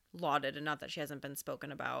been lauded and not that she hasn't been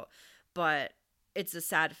spoken about, but it's a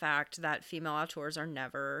sad fact that female auteurs are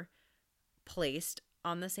never placed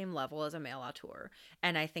on the same level as a male auteur.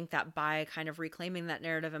 And I think that by kind of reclaiming that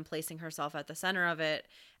narrative and placing herself at the center of it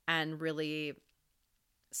and really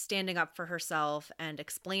standing up for herself and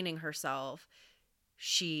explaining herself,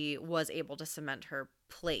 she was able to cement her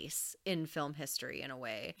place in film history in a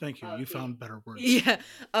way. Thank you. You found better words. Yeah,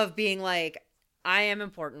 of being like, I am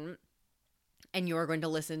important and you're going to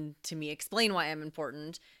listen to me explain why I'm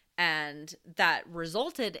important. And that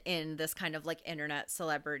resulted in this kind of like internet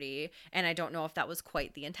celebrity. And I don't know if that was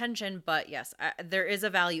quite the intention, but yes, there is a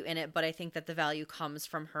value in it. But I think that the value comes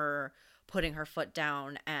from her putting her foot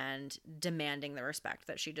down and demanding the respect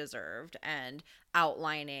that she deserved and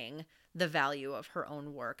outlining the value of her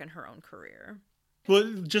own work and her own career.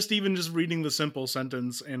 Well, just reading the simple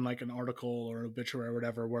sentence in like an article or obituary or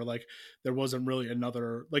whatever, where like there wasn't really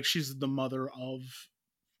another, like she's the mother of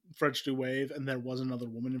French New Wave and there was another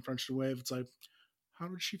woman in French New Wave. It's like, how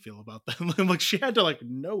did she feel about that? Like she had to like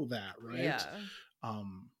know that, right? Yeah.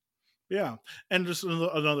 Yeah. And just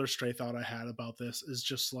another stray thought I had about this is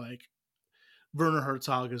just like, Werner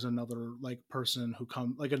Herzog is another like person who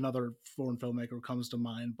like another foreign filmmaker who comes to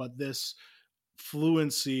mind, but this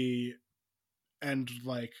fluency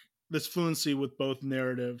with both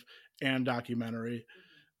narrative and documentary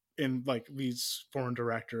in like these foreign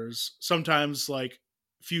directors, sometimes like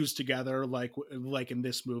fused together, like in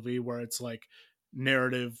this movie where it's like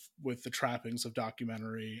narrative with the trappings of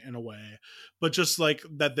documentary in a way, but just like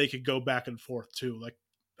that they could go back and forth too. Like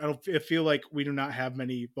I feel like we do not have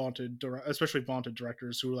many especially vaunted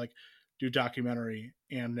directors who like do documentary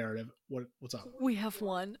and narrative. What's up? We have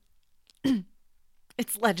one.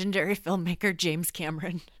 It's legendary filmmaker James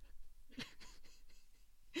Cameron.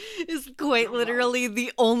 Is quite literally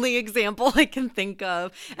the only example I can think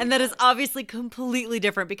of. And that is obviously completely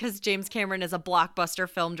different because James Cameron is a blockbuster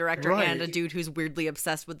film director and a dude who's weirdly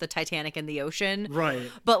obsessed with the Titanic and the ocean. Right.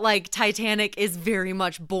 But like Titanic is very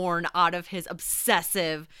much born out of his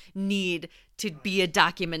obsessive need to be a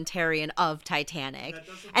documentarian of Titanic.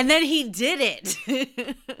 And then he did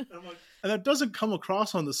it. And that doesn't come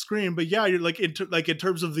across on the screen, but yeah, you're like in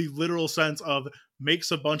terms of the literal sense of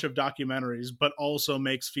makes a bunch of documentaries, but also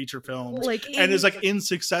makes feature films, and is like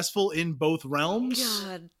successful in both realms.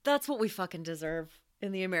 God, that's what we fucking deserve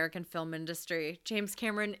in the American film industry. James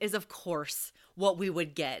Cameron is, of course, what we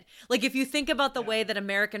would get. Like, if you think about the way that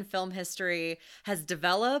American film history has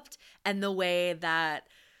developed and the way that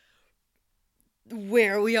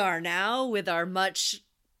where we are now with our much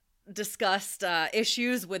discussed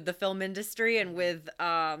issues with the film industry and with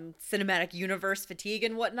cinematic universe fatigue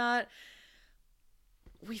and whatnot,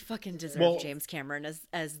 we fucking deserve James Cameron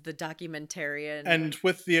as the documentarian. And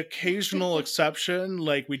with the occasional exception,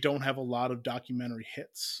 like we don't have a lot of documentary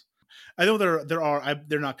hits. I know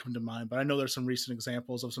they're not coming to mind, but I know there's some recent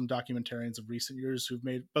examples of some documentarians of recent years who've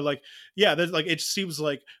made, but like, yeah, there's like, it seems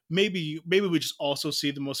like maybe we just also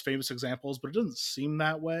see the most famous examples, but it doesn't seem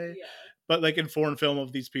that way. Yeah. But like in foreign film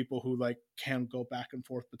of these people who like can go back and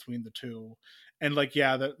forth between the two, and like,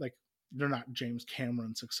 yeah, that like they're not James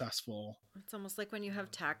Cameron successful. It's almost like when you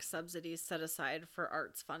have tax subsidies set aside for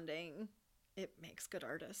arts funding, it makes good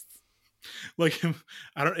artists. Like,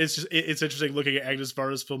 I don't. It's interesting looking at Agnes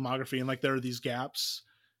Varda's filmography, and like there are these gaps,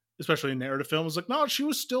 especially in narrative films. Like, no, she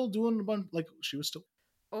was still doing a bunch. Like, she was still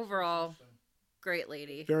overall great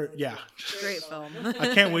lady. Great film.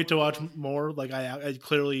 I can't wait to watch more. Like, I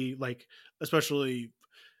clearly like, especially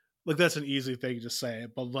like that's an easy thing to say,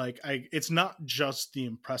 but like it's not just the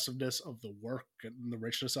impressiveness of the work and the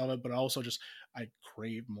richness of it, but also just I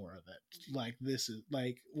crave more of it. Like this is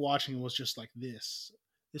like watching was just like this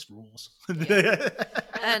rules. Yeah.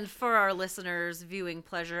 And for our listeners' viewing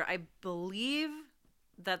pleasure, I believe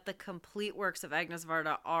that the complete works of Agnes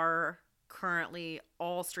Varda are currently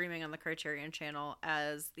all streaming on the Criterion channel,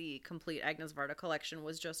 as the complete Agnes Varda collection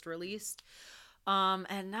was just released.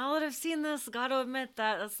 And now that I've seen this, gotta admit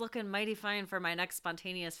that it's looking mighty fine for my next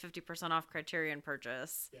spontaneous 50% off Criterion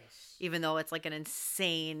purchase. Yes. Even though it's like an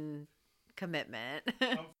insane commitment.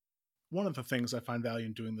 One of the things I find value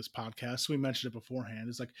in doing this podcast, we mentioned it beforehand,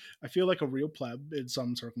 is like I feel like a real pleb in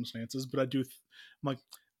some circumstances, but I do, I'm like,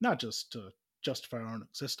 not just to justify our own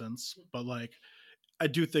existence, but like I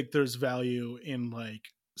do think there's value in like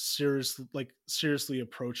seriously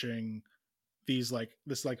approaching these like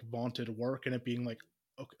this like vaunted work and it being like,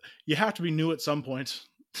 okay, you have to be new at some point,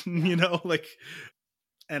 you know, like.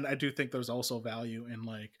 And I do think there's also value in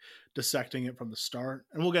like dissecting it from the start,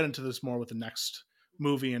 and we'll get into this more with the next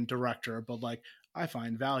movie and director, but like I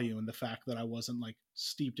find value in the fact that I wasn't like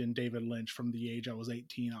steeped in David Lynch from the age I was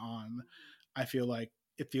 18 on. I feel like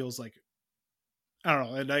it feels like, I don't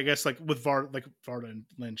know, and I guess like with Varda and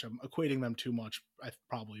Lynch, I'm equating them too much,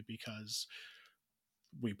 probably because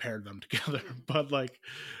we paired them together. But like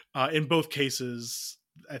in both cases,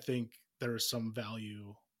 I think there's some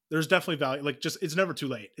value. There's definitely value. Like, just it's never too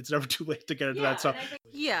late. It's never too late to get into that stuff.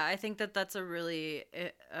 I think that that's a really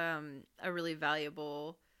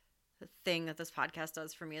valuable thing that this podcast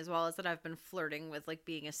does for me as well, is that I've been flirting with like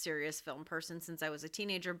being a serious film person since I was a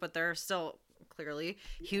teenager, but there are still clearly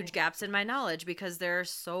huge gaps in my knowledge because there's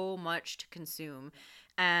so much to consume.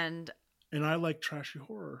 And I like trashy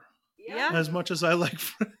horror. Yeah. As much as I like.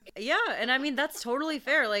 Yeah, and I mean that's totally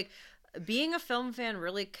fair. Like, being a film fan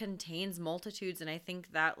really contains multitudes, and I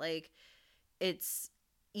think that like it's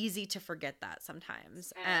easy to forget that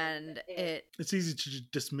sometimes, and it's easy to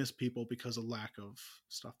just dismiss people because of lack of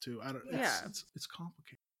stuff too. It's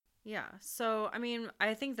complicated. Yeah, so I mean,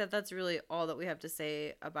 I think that that's really all that we have to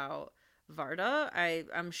say about Varda.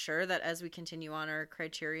 I'm sure that as we continue on our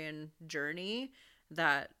Criterion journey,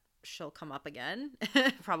 that she'll come up again,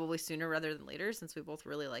 probably sooner rather than later, since we both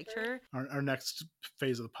really liked her. Our next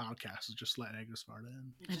phase of the podcast is just let Agnes Varda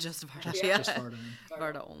in. Just Varda, Just Varda in.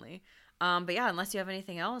 Varda only. But yeah, unless you have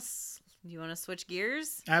anything else, do you want to switch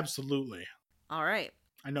gears? Absolutely. All right.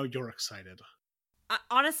 I know you're excited.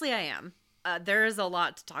 Honestly, I am. There is a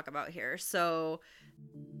lot to talk about here, so...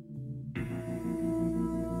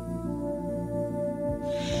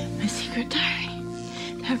 My secret diary.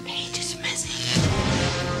 That page is missing.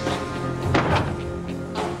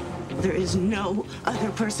 There is no other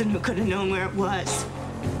person who could have known where it was.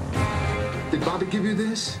 Did Bobby give you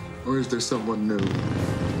this? Or is there someone new?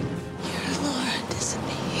 Your Laura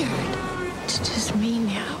disappeared. It's just me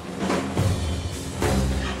now.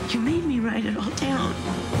 You made me write it all down.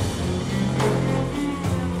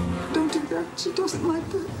 Don't do that. She doesn't like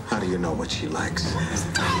that. How do you know what she likes?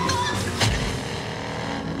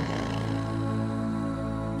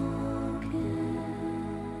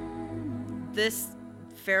 This,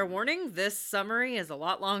 fair warning, this summary is a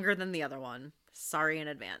lot longer than the other one. Sorry in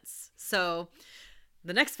advance. So,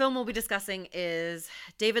 the next film we'll be discussing is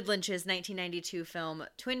David Lynch's 1992 film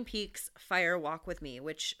Twin Peaks: Fire Walk with Me,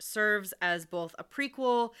 which serves as both a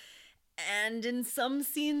prequel and in some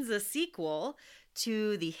scenes a sequel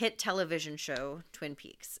to the hit television show Twin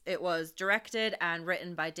Peaks. It was directed and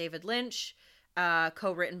written by David Lynch,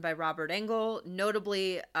 co-written by Robert Engel.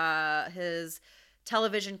 Notably, his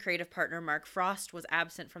television creative partner Mark Frost was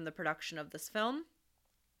absent from the production of this film.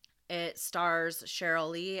 It stars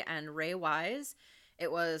Sheryl Lee and Ray Wise.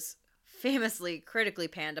 It was famously critically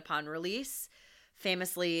panned upon release,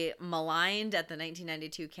 famously maligned at the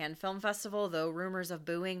 1992 Cannes Film Festival, though rumors of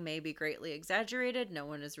booing may be greatly exaggerated. No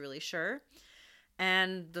one is really sure.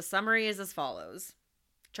 And the summary is as follows.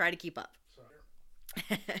 Try to keep up.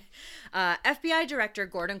 FBI Director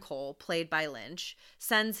Gordon Cole, played by Lynch,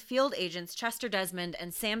 sends field agents Chester Desmond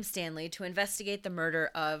and Sam Stanley to investigate the murder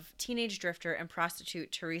of teenage drifter and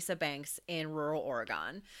prostitute Teresa Banks in rural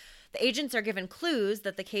Oregon. The agents are given clues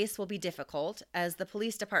that the case will be difficult, as the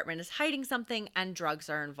police department is hiding something and drugs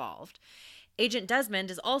are involved. Agent Desmond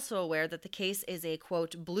is also aware that the case is a,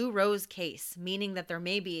 quote, blue rose case, meaning that there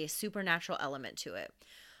may be a supernatural element to it.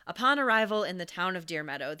 Upon arrival in the town of Deer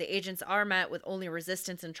Meadow, the agents are met with only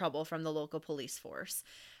resistance and trouble from the local police force.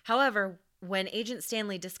 However, when Agent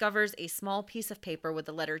Stanley discovers a small piece of paper with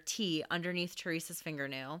the letter T underneath Teresa's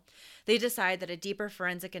fingernail, they decide that a deeper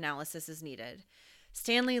forensic analysis is needed.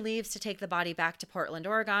 Stanley leaves to take the body back to Portland,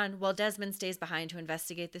 Oregon, while Desmond stays behind to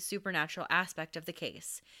investigate the supernatural aspect of the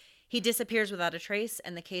case. He disappears without a trace,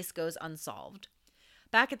 and the case goes unsolved.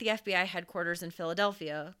 Back at the FBI headquarters in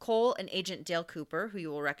Philadelphia, Cole and Agent Dale Cooper, who you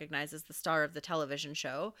will recognize as the star of the television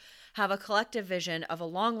show, have a collective vision of a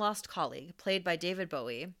long-lost colleague, played by David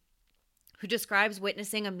Bowie, who describes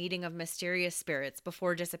witnessing a meeting of mysterious spirits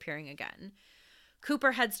before disappearing again.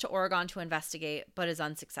 Cooper heads to Oregon to investigate, but is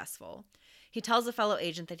unsuccessful. He tells a fellow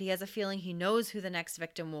agent that he has a feeling he knows who the next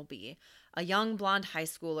victim will be, a young blonde high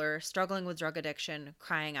schooler struggling with drug addiction,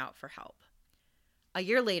 crying out for help. A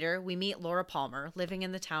year later, we meet Laura Palmer, living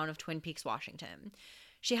in the town of Twin Peaks, Washington.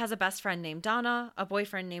 She has a best friend named Donna, a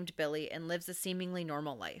boyfriend named Billy, and lives a seemingly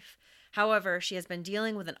normal life. However, she has been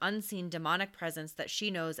dealing with an unseen demonic presence that she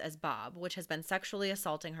knows as Bob, which has been sexually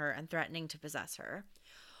assaulting her and threatening to possess her.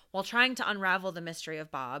 While trying to unravel the mystery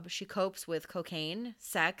of Bob, she copes with cocaine,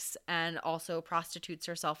 sex, and also prostitutes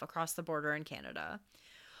herself across the border in Canada.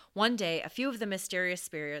 One day, a few of the mysterious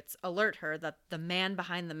spirits alert her that the man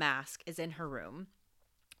behind the mask is in her room.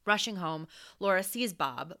 Rushing home, Laura sees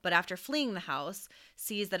Bob, but after fleeing the house,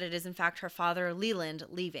 sees that it is in fact her father, Leland,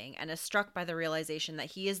 leaving, and is struck by the realization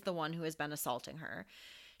that he is the one who has been assaulting her.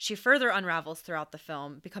 She further unravels throughout the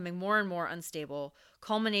film, becoming more and more unstable,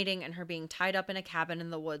 culminating in her being tied up in a cabin in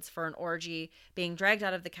the woods for an orgy, being dragged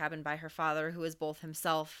out of the cabin by her father, who is both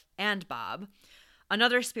himself and Bob.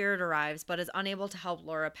 Another spirit arrives, but is unable to help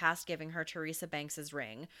Laura past giving her Teresa Banks's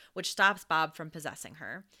ring, which stops Bob from possessing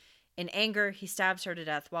her. In anger, he stabs her to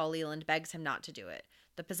death while Leland begs him not to do it.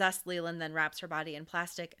 The possessed Leland then wraps her body in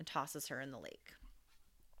plastic and tosses her in the lake.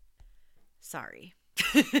 Sorry.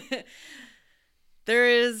 There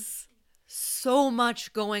is so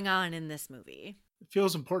much going on in this movie. It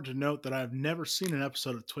feels important to note that I've never seen an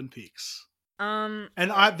episode of Twin Peaks. And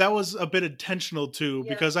that was a bit intentional too,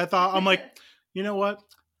 because I thought, I'm like, you know what?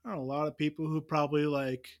 I know a lot of people who probably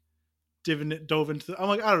like dove into I'm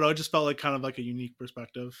like, I don't know, it just felt like kind of like a unique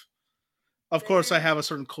perspective. Of course, I have a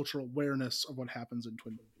certain cultural awareness of what happens in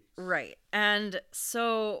Twin Peaks. Right. And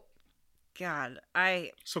so,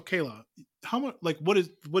 So Kayla, how much, like, what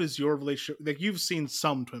is your relationship? Like, you've seen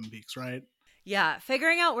some Twin Peaks, right? Yeah.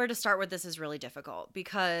 Figuring out where to start with this is really difficult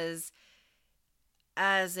because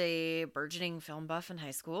as a burgeoning film buff in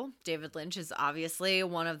high school, David Lynch is obviously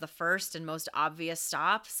one of the first and most obvious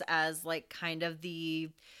stops as like kind of the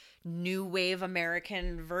new wave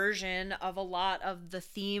American version of a lot of the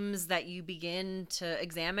themes that you begin to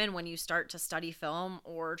examine when you start to study film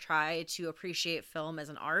or try to appreciate film as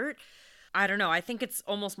an art. I don't know. I think it's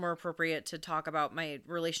almost more appropriate to talk about my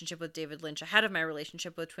relationship with David Lynch ahead of my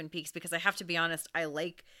relationship with Twin Peaks, because I have to be honest, I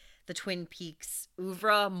like the Twin Peaks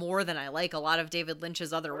oeuvre more than I like a lot of David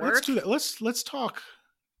Lynch's other work. Let's do that. Let's talk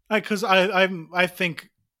Because I think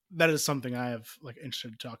that is something I have like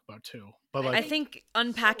interested to talk about too. But like, I think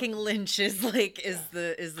unpacking Lynch is like is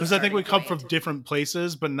the because I think we come starting from point. different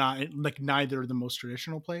places, but not like neither the most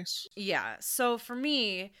traditional place. Yeah. So for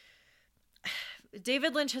me,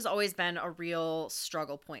 David Lynch has always been a real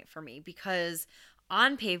struggle point for me because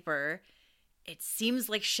on paper, it seems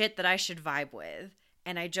like shit that I should vibe with.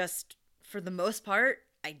 And I just, for the most part,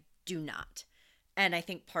 I do not. And I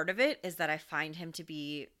think part of it is that I find him to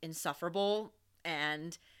be insufferable.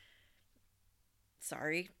 And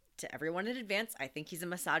sorry to everyone in advance, I think he's a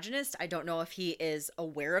misogynist. I don't know if he is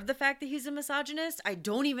aware of the fact that he's a misogynist. I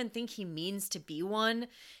don't even think he means to be one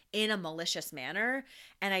in a malicious manner.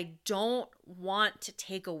 And I don't want to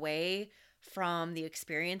take away from the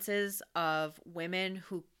experiences of women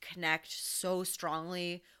who connect so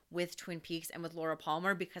strongly with Twin Peaks and with Laura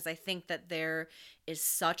Palmer, because I think that there is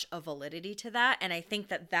such a validity to that. And I think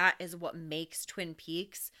that that is what makes Twin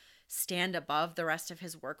Peaks stand above the rest of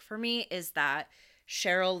his work for me, is that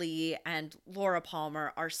Cheryl Lee and Laura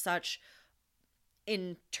Palmer are such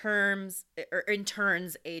in turns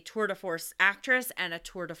a tour de force actress and a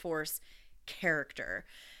tour de force character.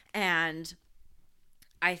 And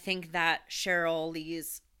I think that Cheryl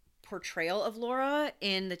Lee's portrayal of Laura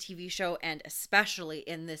in the TV show and especially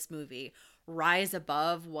in this movie rise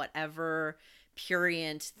above whatever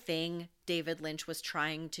purient thing David Lynch was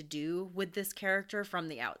trying to do with this character from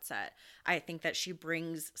the outset. I think that she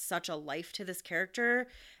brings such a life to this character,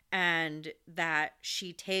 and that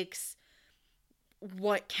she takes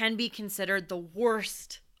what can be considered the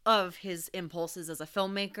worst of his impulses as a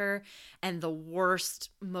filmmaker and the worst,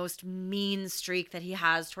 most mean streak that he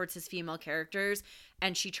has towards his female characters,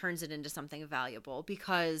 and she turns it into something valuable,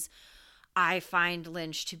 because I find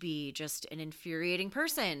Lynch to be just an infuriating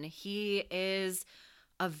person. He is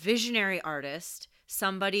a visionary artist,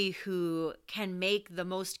 somebody who can make the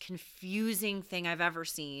most confusing thing I've ever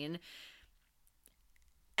seen.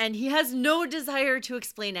 And he has no desire to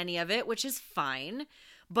explain any of it, which is fine.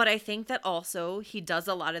 But I think that also he does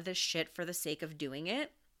a lot of this shit for the sake of doing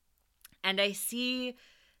it. And I see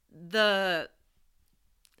the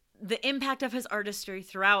impact of his artistry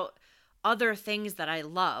throughout other things that I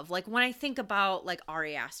love. Like when I think about like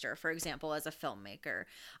Ari Aster, for example, as a filmmaker,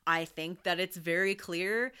 I think that it's very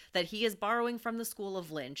clear that he is borrowing from the school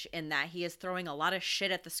of Lynch in that he is throwing a lot of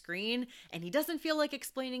shit at the screen and he doesn't feel like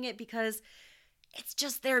explaining it because it's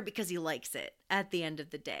just there because he likes it at the end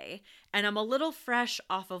of the day. And I'm a little fresh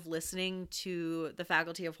off of listening to the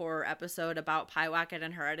Faculty of Horror episode about Pyewacket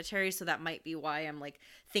and Hereditary, so that might be why I'm like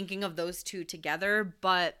thinking of those two together.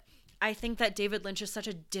 But I think that David Lynch is such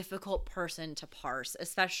a difficult person to parse,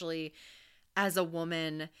 especially as a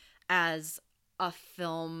woman, as a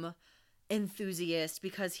film enthusiast,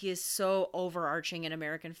 because he is so overarching in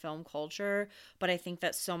American film culture. But I think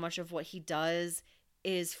that so much of what he does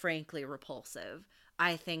is frankly repulsive.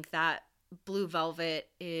 I think that Blue Velvet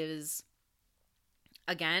is,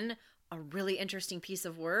 again, a really interesting piece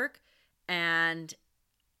of work and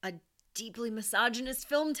a deeply misogynist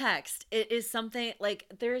film text. It is something like,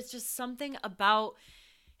 there is just something about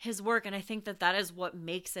his work, and I think that that is what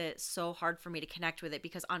makes it so hard for me to connect with it,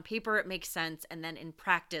 because on paper it makes sense, and then in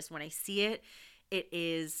practice when I see it, it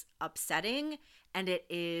is upsetting and it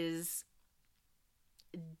is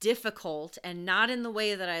difficult, and not in the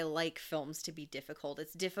way that I like films to be difficult.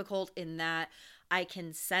 It's difficult in that I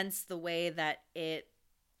can sense the way that it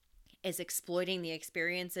is exploiting the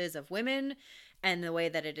experiences of women, and the way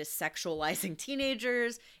that it is sexualizing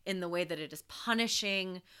teenagers, in the way that it is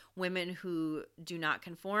punishing women who do not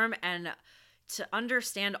conform. And to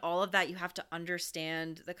understand all of that, you have to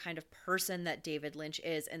understand the kind of person that David Lynch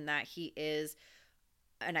is, and that he is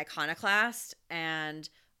an iconoclast and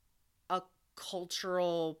a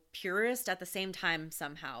cultural purist at the same time.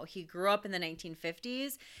 Somehow he grew up in the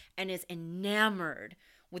 1950s and is enamored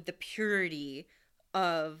with the purity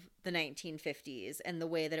of the 1950s and the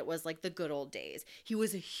way that it was like the good old days. He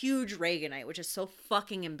was a huge Reaganite, which is so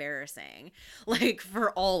fucking embarrassing, like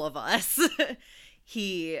for all of us.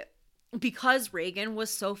 Because Reagan was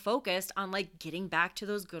so focused on like getting back to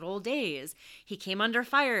those good old days, he came under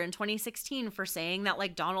fire in 2016 for saying that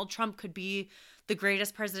like Donald Trump could be the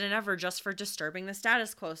greatest president ever just for disturbing the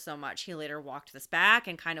status quo so much. He later walked this back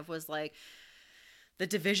and kind of was like, the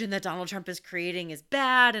division that Donald Trump is creating is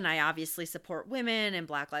bad, and I obviously support women and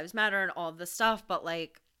Black Lives Matter and all of this stuff, but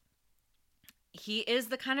like, he is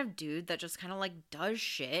the kind of dude that just kind of like does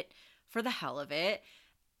shit for the hell of it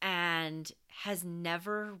and has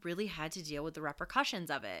never really had to deal with the repercussions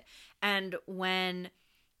of it. And when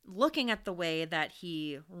looking at the way that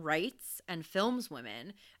he writes and films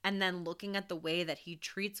women, and then looking at the way that he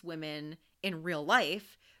treats women in real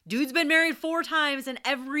life, Dude's been married 4 times, and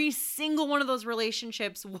every single one of those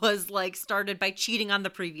relationships was like started by cheating on the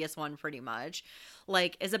previous one, pretty much.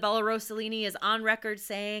 Like, Isabella Rossellini is on record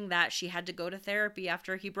saying that she had to go to therapy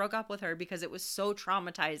after he broke up with her because it was so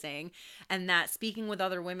traumatizing, and that speaking with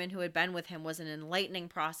other women who had been with him was an enlightening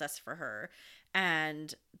process for her,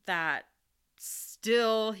 and that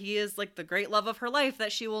still he is like the great love of her life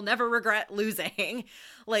that she will never regret losing.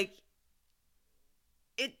 Like,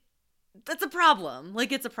 that's a problem.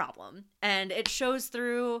 Like, it's a problem. And it shows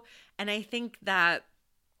through. And I think that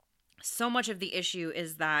so much of the issue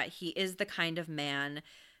is that he is the kind of man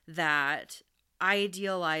that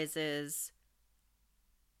idealizes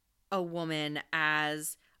a woman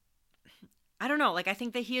as, I don't know, like, I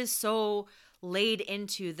think that he is so laid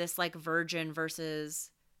into this, like, virgin versus,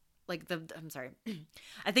 like,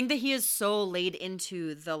 I think that he is so laid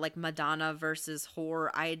into the, like, Madonna versus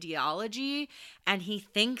whore ideology, and he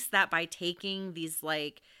thinks that by taking these,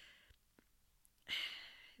 like,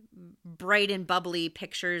 bright and bubbly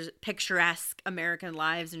picturesque American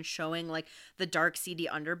lives and showing, like, the dark, seedy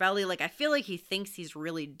underbelly, like, I feel like he thinks he's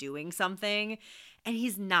really doing something, and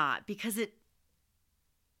he's not, because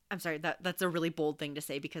I'm sorry, that's a really bold thing to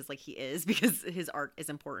say because, like, he is, because his art is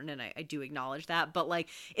important, and I do acknowledge that, but, like,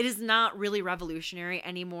 it is not really revolutionary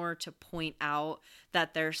anymore to point out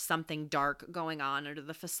that there's something dark going on under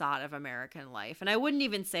the facade of American life. And I wouldn't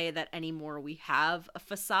even say that anymore we have a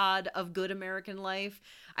facade of good American life.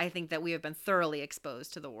 I think that we have been thoroughly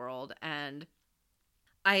exposed to the world, and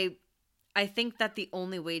I think that the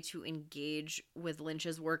only way to engage with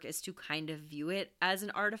Lynch's work is to kind of view it as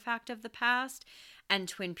an artifact of the past. And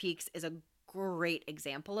Twin Peaks is a great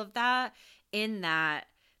example of that, in that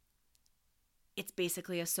it's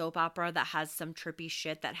basically a soap opera that has some trippy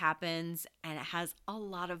shit that happens, and it has a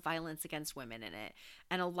lot of violence against women in it.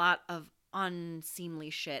 And a lot of unseemly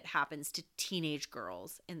shit happens to teenage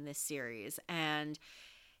girls in this series. And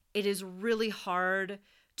it is really hard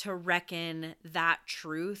to reckon that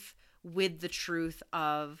truth with the truth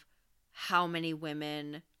of how many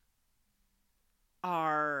women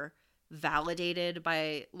are validated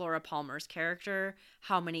by Laura Palmer's character,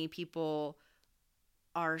 how many people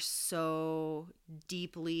are so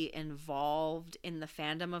deeply involved in the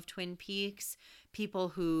fandom of Twin Peaks, people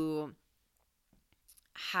who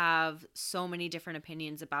have so many different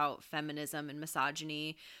opinions about feminism and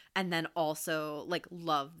misogyny, and then also, like,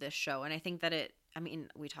 love this show. And I think that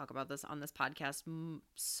we talk about this on this podcast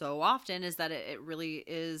so often, is that it really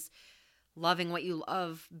is loving what you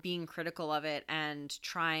love, being critical of it, and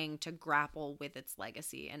trying to grapple with its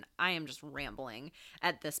legacy. And I am just rambling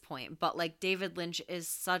at this point, but, like, David Lynch is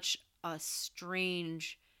such a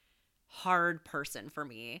strange, hard person for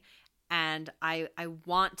me. And I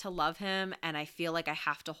want to love him, and I feel like I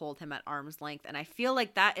have to hold him at arm's length. And I feel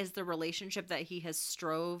like that is the relationship that he has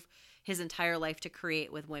strove his entire life to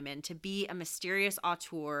create with women, to be a mysterious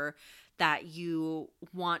auteur that you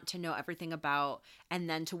want to know everything about, and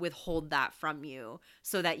then to withhold that from you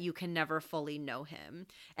so that you can never fully know him.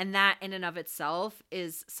 And that in and of itself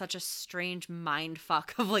is such a strange mind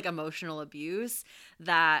fuck of, like, emotional abuse,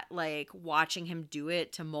 that, like, watching him do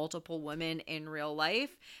it to multiple women in real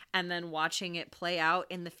life and then watching it play out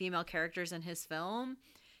in the female characters in his film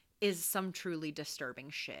is some truly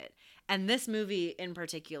disturbing shit. And this movie in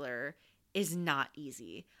particular is not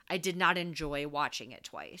easy. I did not enjoy watching it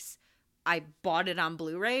twice. I bought it on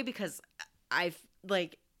Blu-ray because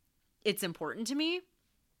it's important to me.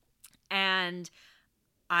 And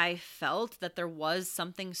I felt that there was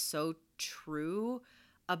something so true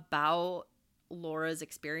about Laura's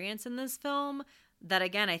experience in this film that,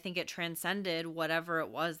 again, I think it transcended whatever it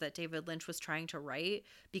was that David Lynch was trying to write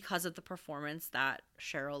because of the performance that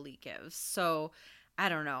Sheryl Lee gives. So I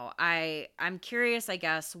don't know. I'm curious, I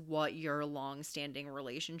guess, what your long-standing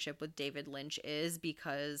relationship with David Lynch is,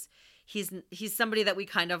 because he's somebody that we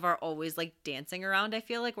kind of are always, like, dancing around, I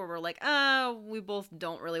feel like, where we're like, we both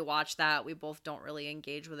don't really watch that. We both don't really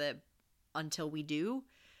engage with it until we do.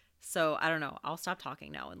 So I don't know. I'll stop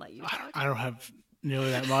talking now and let you talk. I don't have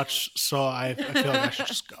nearly that much, so I feel like I should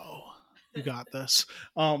just go. You got this.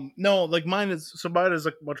 No, like, mine is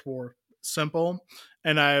like much more simple,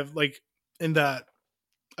 and I've, like, in that,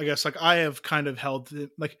 I guess, like, I have kind of held,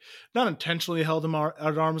 like, not intentionally held him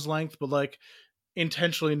at arm's length, but, like,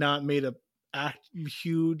 intentionally not made a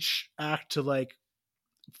huge act to, like,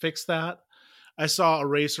 fix that. I saw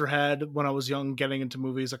Eraserhead when I was young, getting into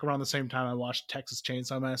movies, like, around the same time I watched Texas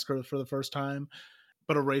Chainsaw Massacre for the first time.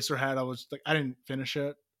 But Eraserhead, I was like, I didn't finish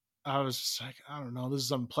it. I was just like, I don't know, this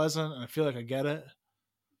is unpleasant, and I feel like I get it.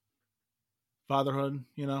 Fatherhood,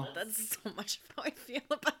 you know. That's so much how I feel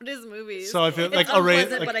about his movies. So I feel like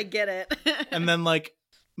unpleasant, but I get it. And then, like,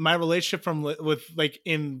 my relationship with like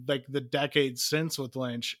in like the decades since with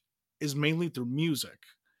Lynch is mainly through music.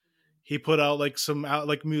 He put out like some out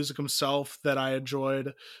like music himself that I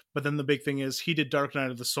enjoyed, but then the big thing is he did Dark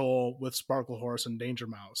Knight of the Soul with Sparkle Horse and Danger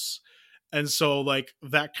Mouse, and so like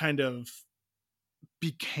that kind of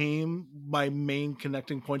became my main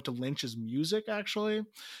connecting point to Lynch's music, actually.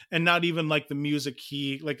 And not even like the music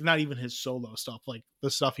he like, not even his solo stuff, like the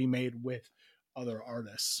stuff he made with other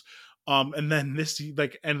artists. And then this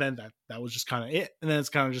like, and then that was just kind of it. And then it's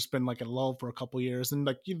kind of just been like a lull for a couple years, and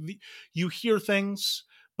like you hear things,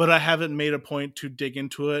 but I haven't made a point to dig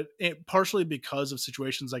into it, partially because of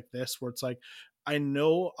situations like this where it's like I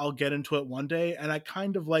know I'll get into it one day, and I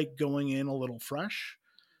kind of like going in a little fresh.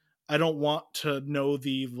 I don't want to know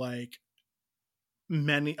the like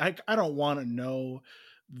I don't want to know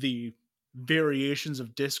the variations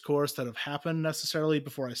of discourse that have happened necessarily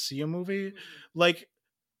before I see a movie. Like,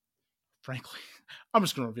 frankly, I'm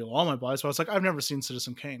just going to reveal all my blind spots. Like, I've never seen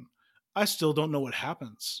Citizen Kane. I still don't know what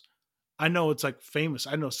happens. I know it's like famous.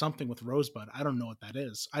 I know something with Rosebud. I don't know what that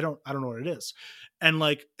is. I don't know what it is. And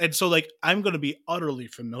so like I'm going to be utterly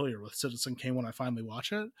familiar with Citizen Kane when I finally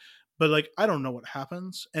watch it, but like I don't know what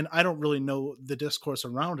happens, and I don't really know the discourse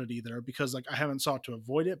around it either, because like I haven't sought to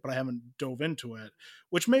avoid it, but I haven't dove into it,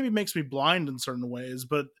 which maybe makes me blind in certain ways,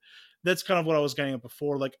 but that's kind of what I was getting at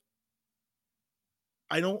before. Like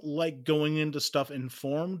I don't like going into stuff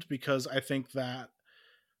informed, because I think that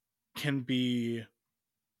can be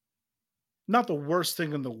not the worst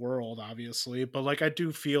thing in the world, obviously, but like I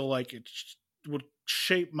do feel like it would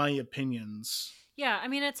shape my opinions. Yeah, I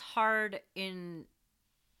mean, it's hard in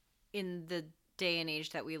the day and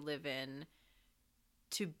age that we live in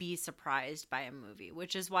to be surprised by a movie,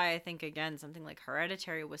 which is why I think, again, something like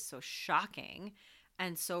Hereditary was so shocking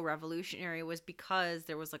and so revolutionary, was because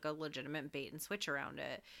there was like a legitimate bait and switch around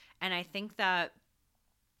it. And I think that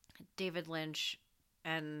David Lynch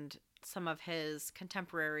and some of his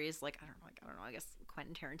contemporaries, like I don't know, I guess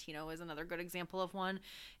Quentin Tarantino is another good example of one,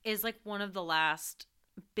 is like one of the last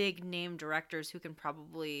big name directors who can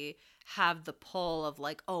probably have the pull of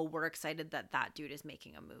like, oh, we're excited that that dude is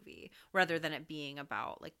making a movie, rather than it being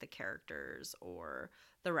about like the characters or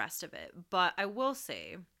the rest of it. But I will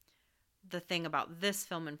say the thing about this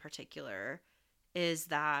film in particular is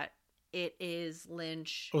that it is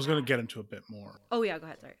Lynch. I was going to get into a bit more. Oh yeah, go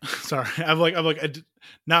ahead. Sorry. Sorry, I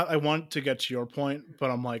want to get to your point,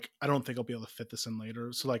 but I'm like, I don't think I'll be able to fit this in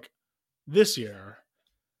later. So like this year,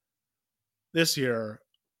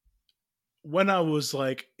 when I was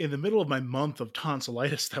like in the middle of my month of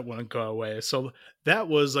tonsillitis that wouldn't go away, so that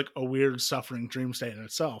was like a weird suffering dream state in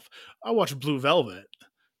itself. I watched Blue Velvet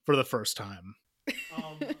for the first time.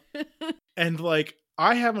 And like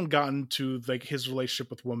I haven't gotten to like his relationship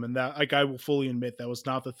with women. That like I will fully admit that was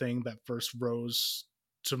not the thing that first rose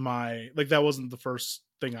to my like that wasn't the first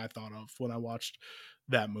thing I thought of when I watched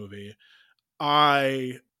that movie.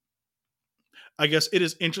 I guess it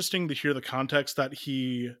is interesting to hear the context that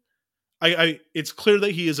I it's clear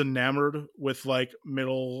that he is enamored with like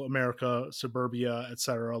middle America, suburbia,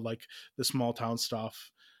 etc., like the small town stuff.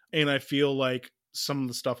 And I feel like some of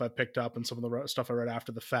the stuff I picked up and some of the stuff I read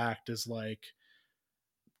after the fact is like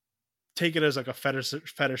take it as like a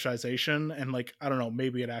fetishization, and like I don't know,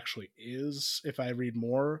 maybe it actually is if I read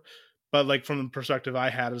more. But like from the perspective I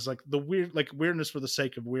had is like the weird like weirdness for the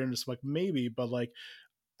sake of weirdness, like maybe, but like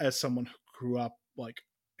as someone who grew up like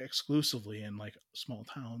exclusively in like small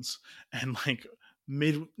towns and like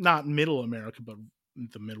not middle America, but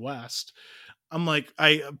the Midwest, I'm like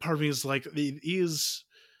part of me is like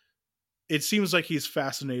it seems like he's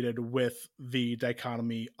fascinated with the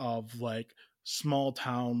dichotomy of like small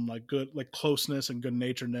town like good like closeness and good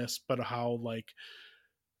naturedness, but how like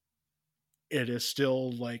it is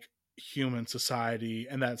still like human society,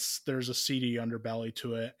 and that's there's a seedy underbelly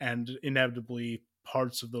to it, and inevitably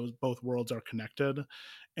parts of those both worlds are connected.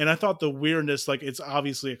 And I thought the weirdness, like it's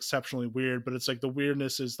obviously exceptionally weird, but it's like the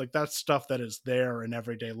weirdness is like that stuff that is there in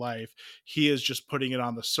everyday life. He is just putting it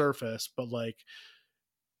on the surface, but like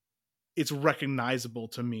it's recognizable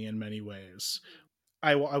to me in many ways.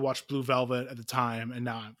 I watched Blue Velvet at the time, and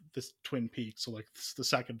now this Twin Peaks, so like this is the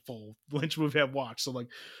second full Lynch movie I've watched, so like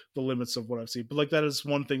the limits of what I've seen. But like that is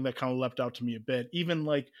one thing that kind of leapt out to me a bit. Even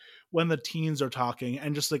like when the teens are talking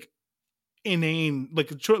and just like inane, like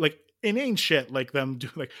inane shit, like them do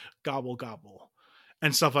like gobble gobble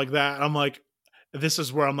and stuff like that. I'm like, this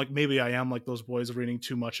is where I'm like, maybe I am like those boys reading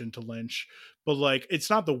too much into Lynch, but like it's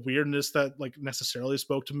not the weirdness that like necessarily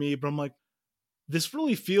spoke to me, but I'm like, this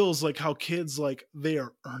really feels like how kids like they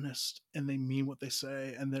are earnest and they mean what they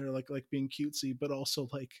say and they're like being cutesy, but also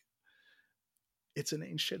like it's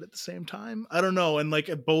inane shit at the same time. I don't know. And like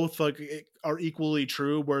both like are equally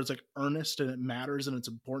true, where it's like earnest and it matters and it's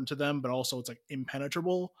important to them, but also it's like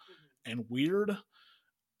impenetrable and weird.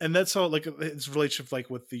 And that's how like its relationship like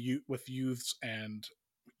with with youths and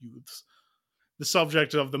youths, the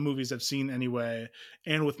subject of the movies I've seen anyway,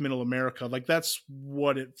 and with Middle America, like that's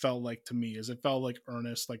what it felt like to me. Is it felt like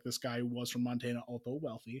earnest, like this guy who was from Montana, although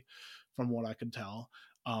wealthy, from what I could tell,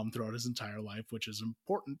 throughout his entire life, which is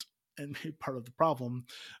important and part of the problem.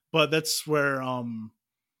 But that's where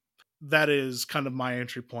that is kind of my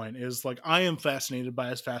entry point. Is like I am fascinated by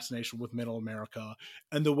his fascination with Middle America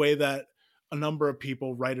and the way that a number of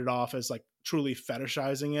people write it off as like truly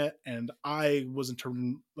fetishizing it, and I was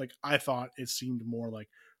interpreting like I thought it seemed more like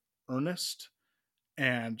earnest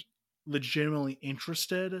and legitimately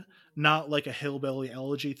interested, not like a hillbilly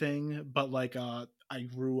elegy thing, but like I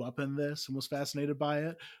grew up in this and was fascinated by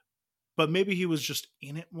it. But maybe he was just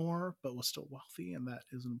in it more, but was still wealthy, and that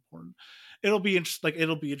is important. It'll be interesting. Like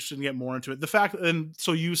it'll be interesting to get more into it. The fact, and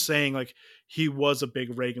so you saying like he was a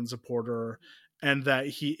big Reagan supporter, and that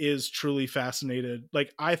he is truly fascinated.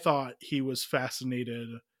 Like I thought he was fascinated.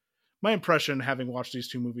 My impression, having watched these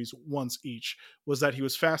two movies once each, was that he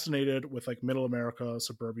was fascinated with like Middle America,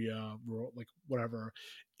 suburbia, rural, like whatever,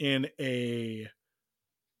 in a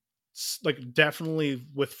like definitely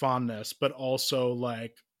with fondness, but also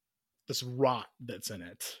like this rot that's in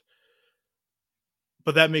it.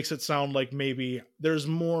 But that makes it sound like maybe there's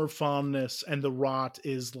more fondness and the rot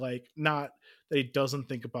is like not that he doesn't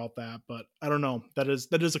think about that, but I don't know. That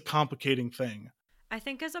is a complicating thing. I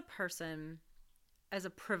think as a person, as a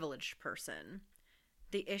privileged person,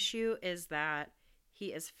 the issue is that he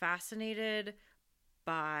is fascinated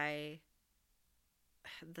by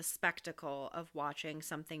the spectacle of watching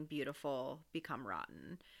something beautiful become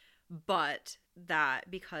rotten, but that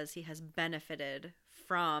because he has benefited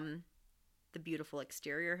from the beautiful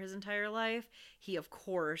exterior his entire life, he of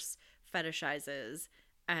course fetishizes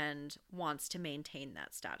and wants to maintain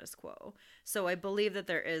that status quo. So I believe that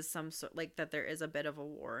there is some sort like that there is a bit of a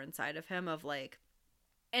war inside of him of like,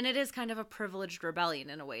 and it is kind of a privileged rebellion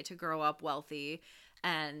in a way to grow up wealthy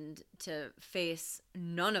and to face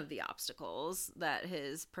none of the obstacles that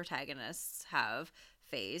his protagonists have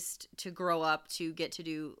faced, to grow up to get to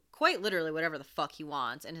do quite literally whatever the fuck he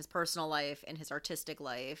wants in his personal life, in his artistic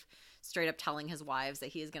life, straight up telling his wives that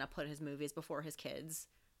he is going to put his movies before his kids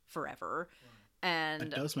forever. And it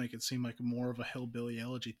does make it seem like more of a hillbilly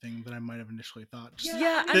elegy thing than I might have initially thought.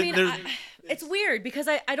 Yeah, I mean, it's weird because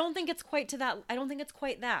I don't think it's quite to that. I don't think it's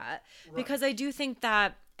quite that, right. Because I do think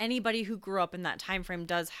that anybody who grew up in that time frame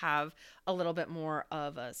does have a little bit more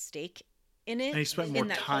of a stake in it. And he spent more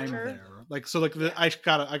time there. Like so, like I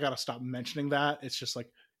gotta stop mentioning that. It's just like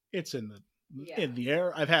it's in the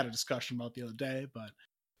air. I've had a discussion about the other day, but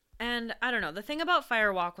and I don't know. The thing about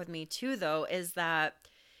Fire Walk with Me too, though, is that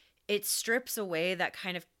it strips away that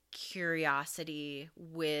kind of curiosity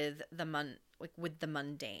with the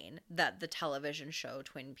mundane that the television show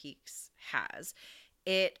Twin Peaks has.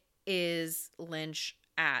 It is Lynch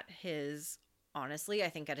at his, honestly, I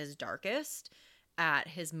think at his darkest, at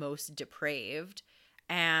his most depraved.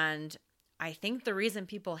 And I think the reason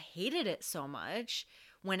people hated it so much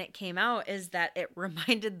when it came out is that it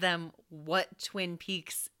reminded them what Twin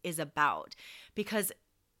Peaks is about. Because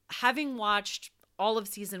having watched all of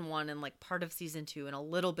season 1 and like part of season 2 and a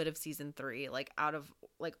little bit of season 3, like out of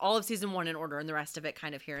like all of season 1 in order and the rest of it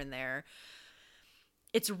kind of here and there,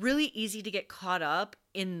 it's really easy to get caught up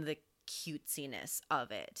in the cutesiness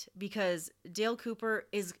of it because Dale Cooper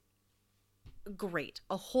is great,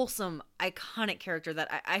 a wholesome, iconic character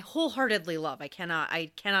that I wholeheartedly love. I cannot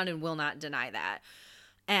and will not deny that.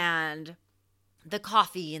 And the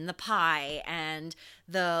coffee and the pie and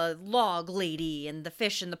the log lady and the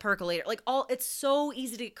fish and the percolator, like all, it's so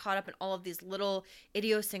easy to get caught up in all of these little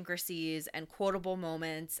idiosyncrasies and quotable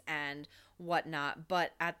moments and whatnot.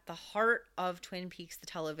 But at the heart of Twin Peaks, the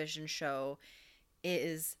television show,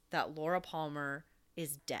 is that Laura Palmer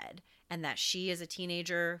is dead and that she is a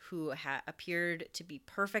teenager who appeared to be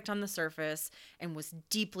perfect on the surface and was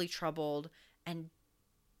deeply troubled and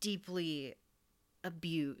deeply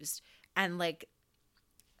abused. And like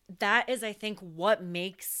that is, I think, what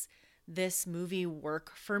makes this movie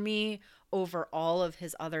work for me over all of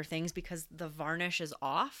his other things, because the varnish is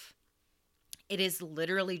off. It is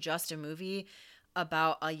literally just a movie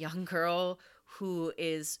about a young girl who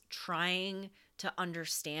is trying to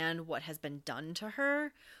understand what has been done to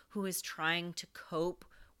her, who is trying to cope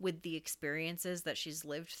with the experiences that she's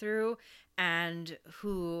lived through, and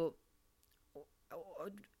who,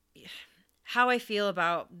 how I feel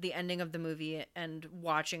about the ending of the movie and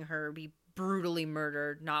watching her be brutally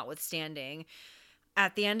murdered notwithstanding,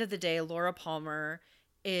 at the end of the day, Laura Palmer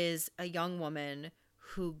is a young woman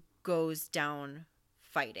who goes down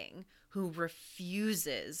fighting, who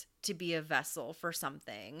refuses to be a vessel for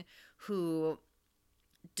something, who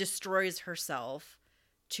destroys herself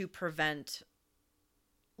to prevent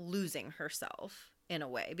losing herself in a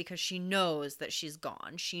way, because she knows that she's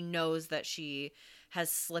gone. She knows that she has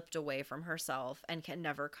slipped away from herself and can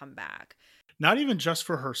never come back. Not even just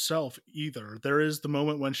for herself either. There is the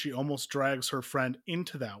moment when she almost drags her friend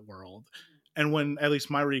into that world. And when, at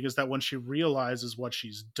least my read is that when she realizes what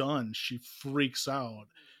she's done, she freaks out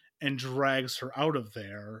and drags her out of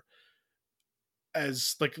there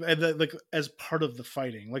as as part of the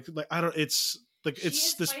fighting. Like I don't, it's like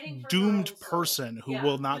it's this doomed person who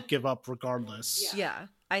will not give up regardless. Yeah.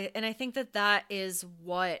 I think that is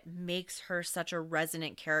what makes her such a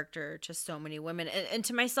resonant character to so many women, and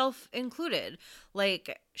to myself included.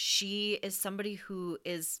 Like, she is somebody who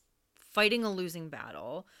is fighting a losing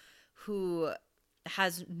battle, who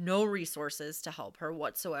has no resources to help her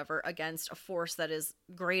whatsoever against a force that is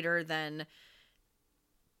greater than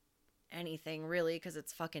anything, really, because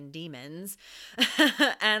it's fucking demons.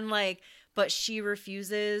 And like, but she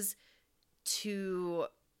refuses to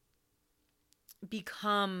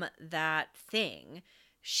become that thing.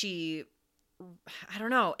 I don't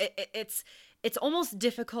know, it's almost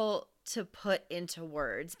difficult to put into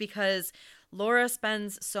words, because Laura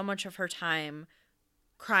spends so much of her time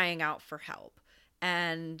crying out for help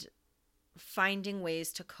and finding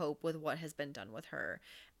ways to cope with what has been done with her.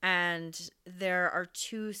 And there are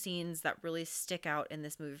two scenes that really stick out in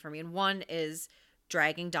this movie for me. And one is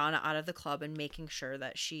dragging Donna out of the club and making sure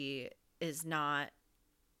that she is not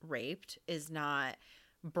raped, is not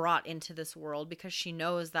brought into this world, because she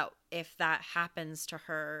knows that if that happens to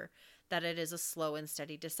her, that it is a slow and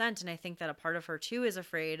steady descent. And I think that a part of her too is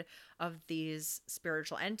afraid of these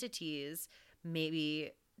spiritual entities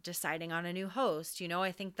maybe deciding on a new host. You know,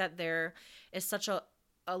 I think that there is such a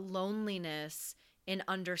loneliness in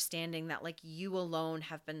understanding that, like, you alone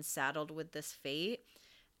have been saddled with this fate,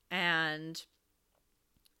 and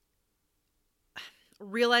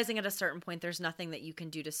realizing at a certain point there's nothing that you can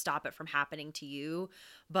do to stop it from happening to you,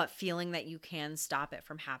 but feeling that you can stop it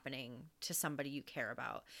from happening to somebody you care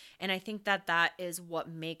about. And I think that is what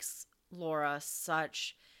makes Laura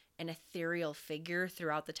such an ethereal figure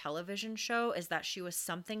throughout the television show, is that she was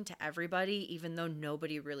something to everybody, even though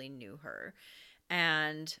nobody really knew her.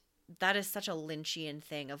 And that is such a Lynchian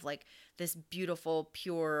thing, of like this beautiful,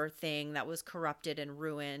 pure thing that was corrupted and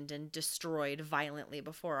ruined and destroyed violently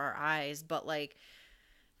before our eyes. But like,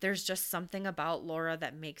 there's just something about Laura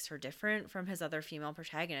that makes her different from his other female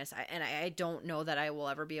protagonists. I don't know that I will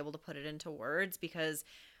ever be able to put it into words, because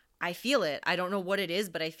I feel it. I don't know what it is,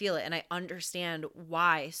 but I feel it. And I understand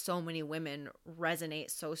why so many women resonate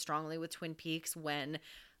so strongly with Twin Peaks, when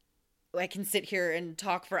I can sit here and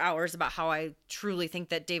talk for hours about how I truly think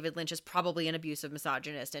that David Lynch is probably an abusive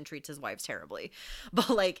misogynist and treats his wives terribly. But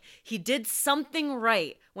like, he did something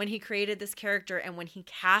right when he created this character and when he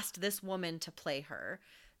cast this woman to play her,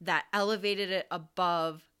 that elevated it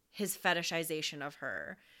above his fetishization of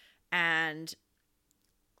her. And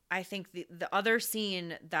I think the other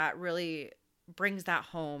scene that really brings that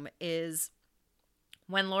home is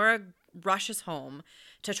when Laura rushes home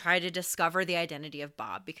to try to discover the identity of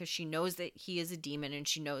Bob, because she knows that he is a demon, and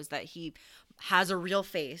she knows that he has a real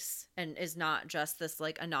face and is not just this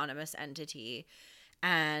like anonymous entity.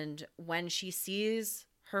 And when she sees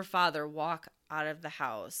her father walk out of the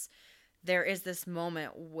house, there is this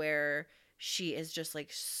moment where she is just like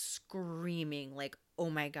screaming, like, oh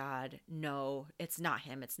my God, no, it's not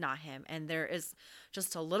him. It's not him. And there is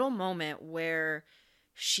just a little moment where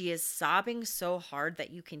she is sobbing so hard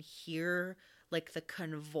that you can hear like the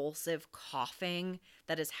convulsive coughing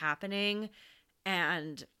that is happening.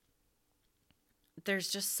 And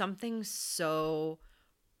there's just something so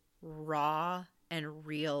raw and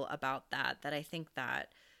real about that I think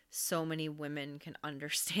that so many women can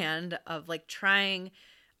understand, of like trying,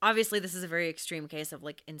 obviously this is a very extreme case of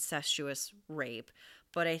like incestuous rape,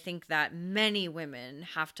 but I think that many women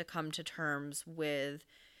have to come to terms with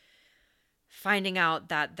finding out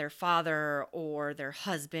that their father or their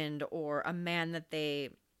husband or a man that they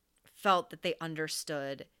felt that they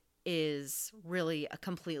understood is really a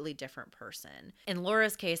completely different person. In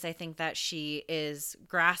Laura's case, I think that she is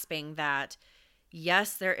grasping that,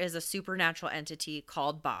 yes, there is a supernatural entity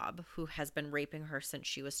called Bob who has been raping her since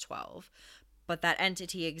she was 12, but that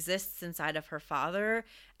entity exists inside of her father,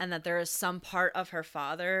 and that there is some part of her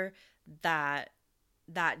father that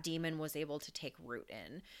demon was able to take root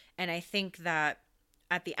in. And I think that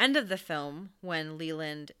at the end of the film, when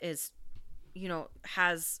Leland is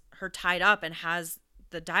has her tied up and has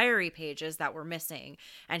the diary pages that were missing.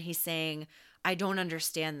 And he's saying, I don't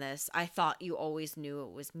understand this. I thought you always knew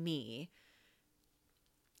it was me.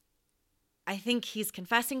 I think he's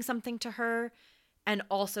confessing something to her and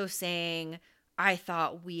also saying, I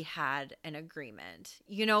thought we had an agreement,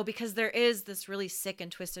 because there is this really sick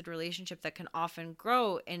and twisted relationship that can often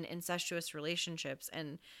grow in incestuous relationships,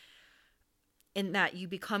 and in that you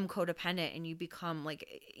become codependent and you become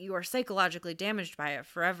you are psychologically damaged by it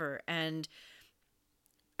forever. And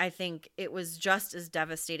I think it was just as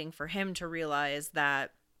devastating for him to realize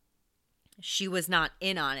that she was not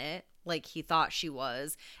in on it like he thought she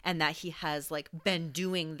was, and that he has been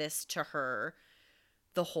doing this to her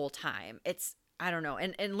the whole time. I don't know.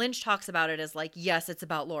 And Lynch talks about it as yes, it's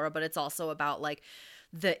about Laura, but it's also about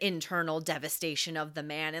the internal devastation of the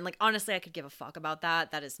man. And honestly, I could give a fuck about that.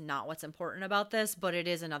 That is not what's important about this, but it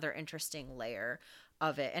is another interesting layer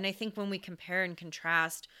of it. And I think when we compare and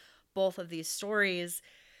contrast both of these stories,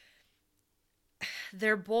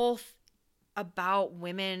 they're both about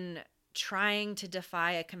women trying to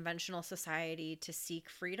defy a conventional society to seek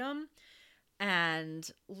freedom. And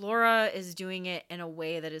Laura is doing it in a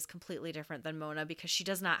way that is completely different than Mona, because she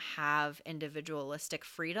does not have individualistic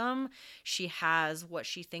freedom. She has what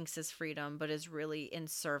she thinks is freedom, but is really in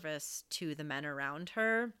service to the men around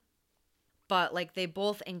her. But they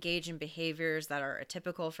both engage in behaviors that are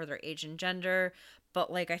atypical for their age and gender.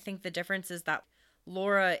 But I think the difference is that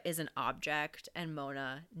Laura is an object and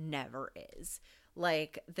Mona never is.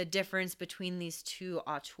 The difference between these two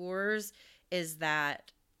auteurs is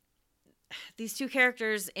that these two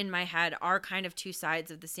characters in my head are kind of two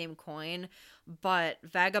sides of the same coin, but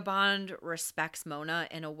Vagabond respects Mona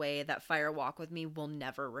in a way that Fire Walk with Me will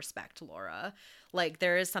never respect Laura.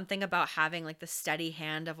 There is something about having the steady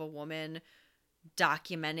hand of a woman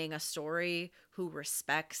documenting a story who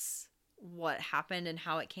respects what happened and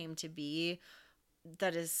how it came to be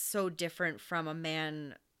that is so different from a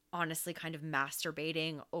man honestly kind of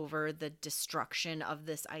masturbating over the destruction of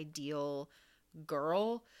this ideal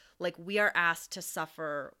girl. We are asked to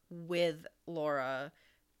suffer with Laura,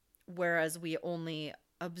 whereas we only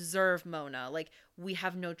observe Mona. We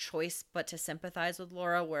have no choice but to sympathize with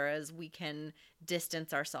Laura, whereas we can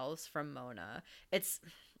distance ourselves from Mona. It's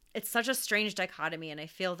such a strange dichotomy, and I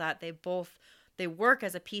feel that they work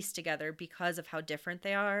as a piece together because of how different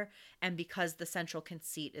they are and because the central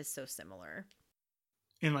conceit is so similar.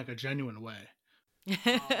 In a genuine way.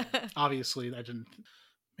 Obviously, I didn't...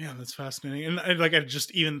 Man, that's fascinating. And I'm just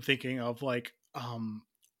even thinking of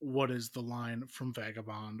what is the line from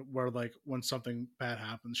Vagabond where when something bad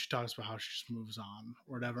happens, she talks about how she just moves on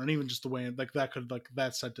or whatever. And even just the way that could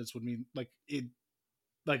that sentence would mean it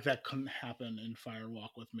that couldn't happen in Fire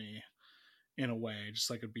Walk with Me in a way. Just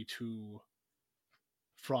it'd be too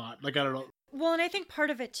fraught. I don't know. Well, and I think part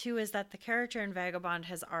of it too is that the character in Vagabond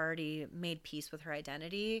has already made peace with her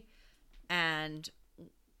identity, and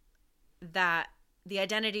that the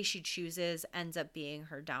identity she chooses ends up being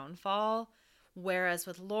her downfall. Whereas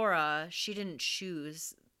with Laura, she didn't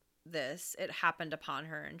choose this. It happened upon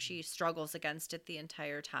her, and she struggles against it the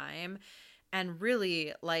entire time. And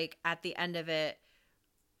really, at the end of it,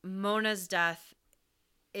 Mona's death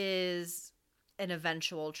is an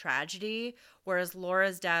eventual tragedy, whereas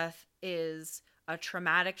Laura's death is a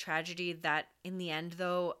traumatic tragedy that in the end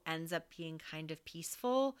though ends up being kind of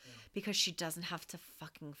peaceful because she doesn't have to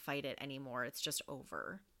fucking fight it anymore. It's just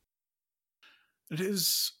over.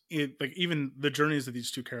 Even the journeys that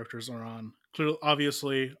these two characters are on, clearly,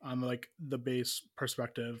 obviously on the base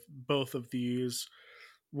perspective, both of these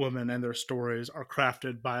women and their stories are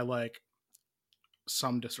crafted by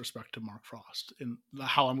some disrespect to Mark Frost in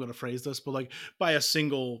how I'm going to phrase this, but by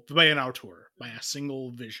an auteur, by a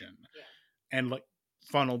single vision, and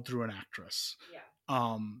funneled through an actress.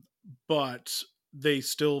 But they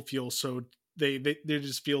still feel so they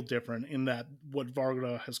just feel different in that what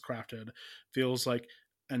Varga has crafted feels like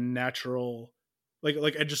a natural,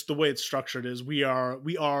 just the way it's structured is we are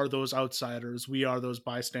those outsiders, we are those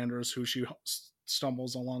bystanders who she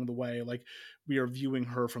stumbles along the way. We are viewing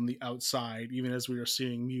her from the outside, even as we are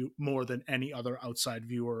seeing more than any other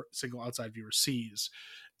single outside viewer sees.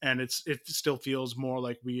 And it still feels more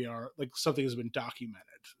like we are something has been documented,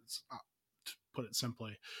 to put it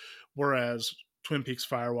simply. Whereas Twin Peaks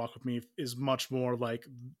Fire Walk with Me is much more like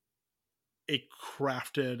a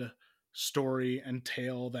crafted story and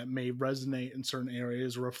tale that may resonate in certain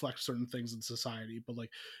areas or reflect certain things in society, but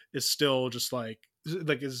it's still just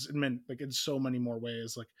is meant in so many more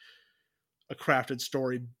ways a crafted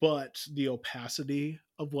story. But the opacity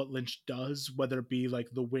of what Lynch does, whether it be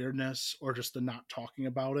the weirdness or just the not talking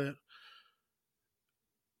about it,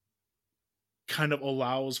 kind of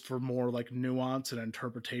allows for more like nuance and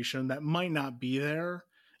interpretation that might not be there.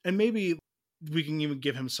 And maybe we can even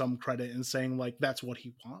give him some credit in saying like that's what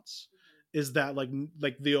he wants, is that like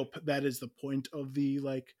that is the point of the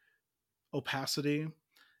like opacity,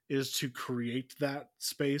 is to create that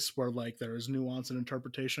space where like there is nuance and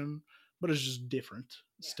interpretation, but it's just different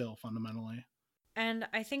still fundamentally. And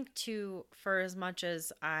I think too, for as much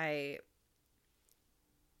as I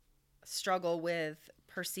struggle with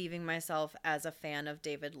perceiving myself as a fan of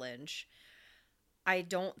David Lynch, I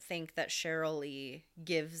don't think that Sheryl Lee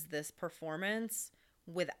gives this performance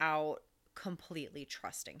without completely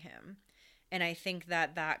trusting him. And I think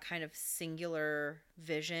that that kind of singular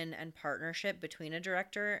vision and partnership between a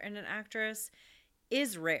director and an actress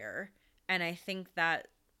is rare. And I think that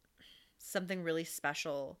something really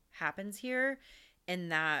special happens here, in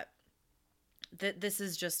that this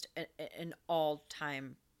is just an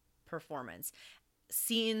all-time performance.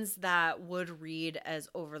 Scenes that would read as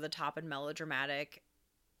over the top and melodramatic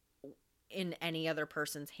in any other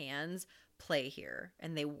person's hands play here,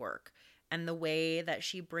 and they work. And the way that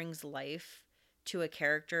she brings life to a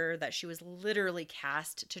character that she was literally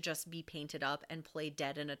cast to just be painted up and play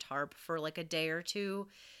dead in a tarp for like a day or two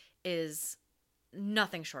is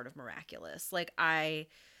nothing short of miraculous. Like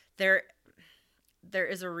there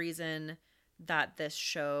is a reason that this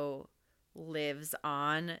show lives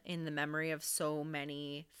on in the memory of so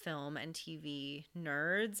many film and TV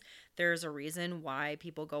nerds. There's a reason why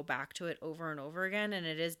people go back to it over and over again, and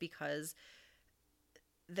it is because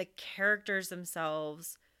the characters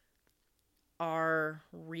themselves are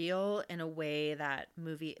real in a way that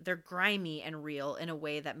they're grimy and real in a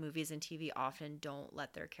way that movies and TV often don't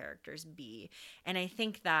let their characters be. And I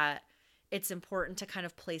think that it's important to kind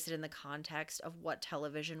of place it in the context of what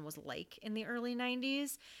television was like in the early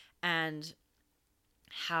 90s, and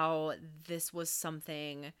how this was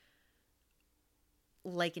something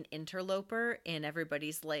like an interloper in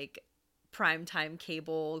everybody's like primetime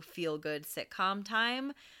cable feel good sitcom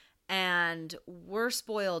time. And we're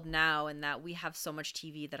spoiled now in that we have so much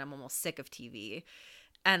TV that I'm almost sick of TV.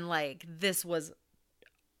 And like this was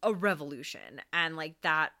a revolution, and like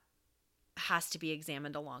that has to be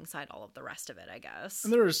examined alongside all of the rest of it, I guess.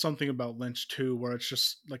 And there is something about Lynch too, where it's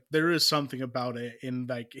just like there is something about it in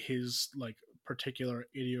like his like particular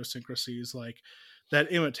idiosyncrasies, like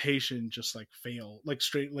that imitation just like like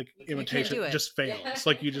straight like imitation just fails.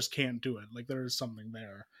 Like you just can't do it. Like there is something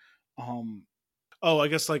there. Oh, I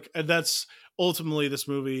guess like that's ultimately this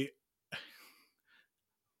movie.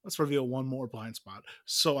 Let's reveal one more blind spot.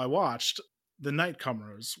 So I watched The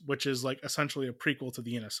Nightcomers, which is like essentially a prequel to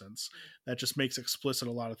The Innocents that just makes explicit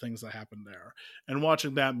a lot of things that happened there. And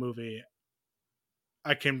watching that movie,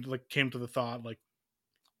 I came to the thought like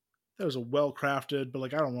that was a well crafted, but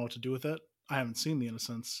like I don't know what to do with it. I haven't seen The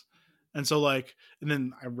Innocents, and so like, and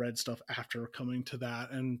then I read stuff after coming to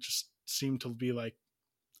that, and just seemed to be like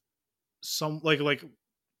some like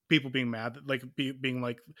people being mad, like being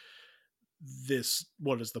like, this,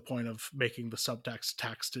 what is the point of making the subtext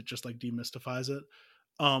text? It just like demystifies it.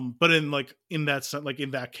 But in like in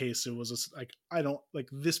that case, it was like I don't like,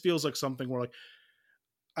 this feels like something where like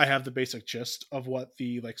I have the basic gist of what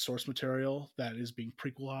the like source material that is being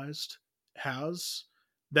prequelized has,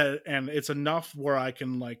 that, and it's enough where I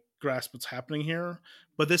can like grasp what's happening here,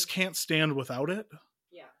 but this can't stand without it.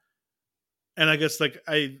 Yeah. And I guess like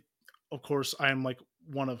of course I am like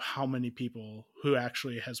one of how many people who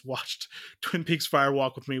actually has watched Twin Peaks Fire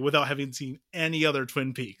Walk with me without having seen any other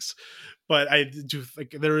Twin Peaks. But I do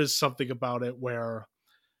think there is something about it where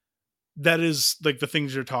that is like the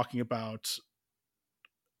things you're talking about.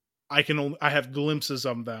 I have glimpses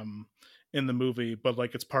of them in the movie, but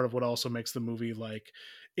like it's part of what also makes the movie like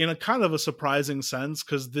in a kind of a surprising sense,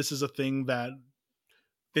 because this is a thing that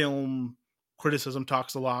film criticism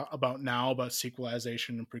talks a lot about now, about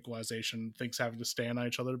sequelization and prequelization, things having to stand on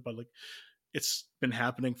each other, but like it's been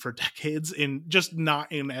happening for decades, in just not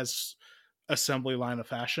in as assembly line of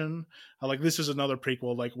fashion. Like this is another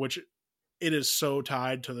prequel, like which it is so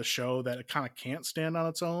tied to the show that it kind of can't stand on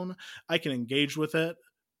its own. I can engage with it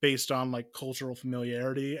based on like cultural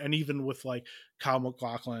familiarity, and even with like Kyle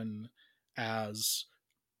MacLachlan as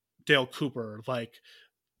Dale Cooper, like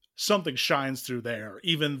something shines through there,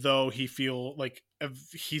 even though he feel like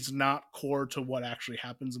he's not core to what actually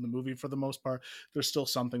happens in the movie for the most part. There's still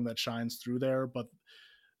something that shines through there. But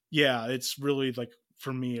yeah, it's really like,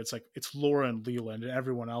 for me, it's like it's Laura and Leland, and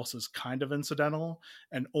everyone else is kind of incidental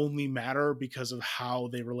and only matter because of how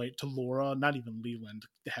they relate to Laura. Not even Leland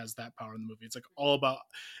has that power in the movie. It's like all about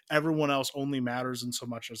everyone else only matters in so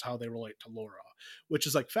much as how they relate to Laura, which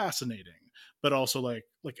is like fascinating, but also like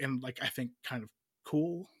and like I think kind of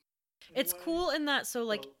cool. It's cool in that, so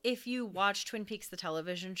like if you watch Twin Peaks the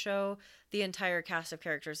television show, the entire cast of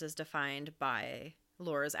characters is defined by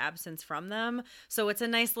Laura's absence from them. So it's a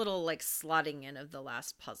nice little like slotting in of the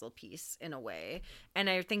last puzzle piece in a way. And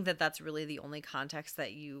I think that that's really the only context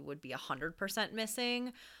that you would be 100%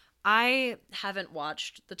 missing. I haven't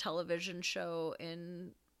watched the television show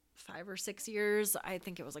in 5 or 6 years. I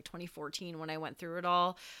think it was like 2014 when I went through it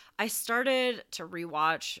all. I started to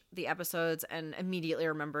rewatch the episodes and immediately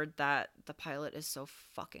remembered that the pilot is so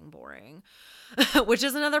fucking boring, which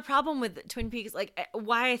is another problem with Twin Peaks. Like,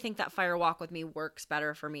 why I think that Fire Walk with Me works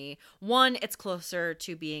better for me. One, it's closer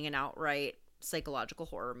to being an outright psychological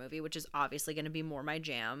horror movie, which is obviously going to be more my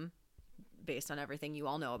jam based on everything you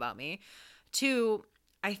all know about me. Two,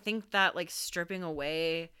 I think that like stripping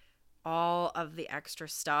away all of the extra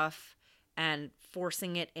stuff and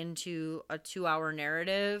forcing it into a 2-hour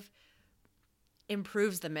narrative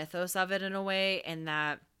improves the mythos of it in a way, in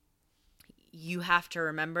that you have to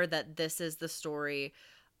remember that this is the story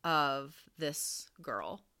of this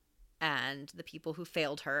girl and the people who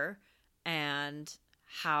failed her and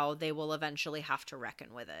how they will eventually have to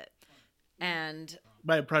reckon with it. And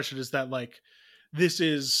my impression is that like this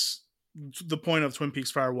is the point of Twin Peaks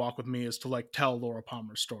Fire Walk with Me, is to like tell Laura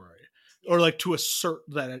Palmer's story, or like to assert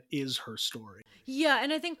that it is her story. Yeah,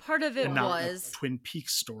 and I think part of it and not was a Twin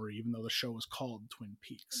Peaks story, even though the show was called Twin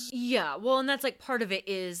Peaks. Yeah, well, and that's like part of it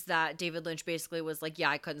is that David Lynch basically was like, yeah,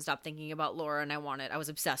 I couldn't stop thinking about Laura and I was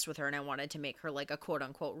obsessed with her and I wanted to make her like a quote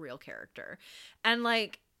unquote real character. And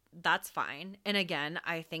like, that's fine. And again,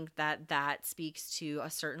 I think that that speaks to a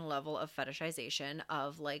certain level of fetishization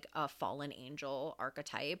of like a fallen angel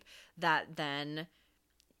archetype that then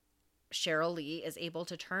Cheryl Lee is able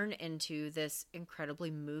to turn into this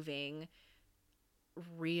incredibly moving,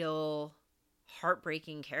 real,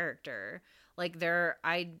 heartbreaking character. Like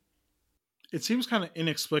it seems kind of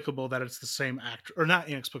inexplicable that it's the same actor, or not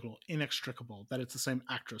inextricable that it's the same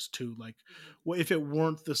actress too. Like, well, if it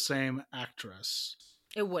weren't the same actress,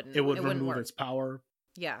 it would remove work. its power.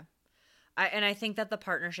 Yeah. I think that the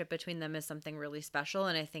partnership between them is something really special.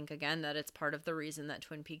 And I think, again, that it's part of the reason that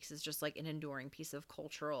Twin Peaks is just like an enduring piece of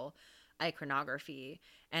cultural iconography.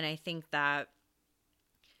 And I think that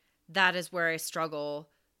that is where I struggle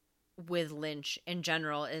with Lynch in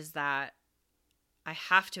general, is that I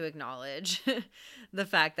have to acknowledge the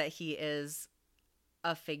fact that he is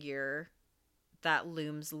a figure that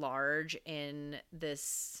looms large in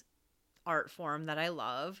this art form that I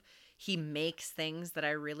love. He makes things that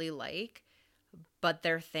I really like, but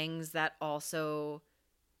they're things that also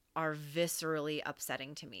are viscerally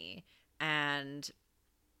upsetting to me. And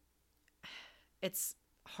it's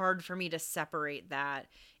hard for me to separate that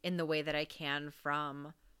in the way that I can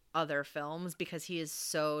from other films, because he is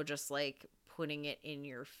so just like putting it in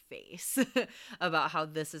your face about how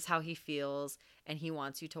this is how he feels and he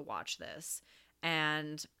wants you to watch this.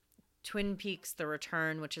 And Twin Peaks The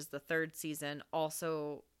Return, which is the 3rd season,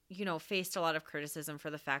 also, you know, faced a lot of criticism for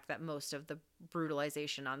the fact that most of the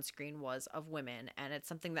brutalization on screen was of women. And it's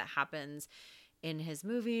something that happens in his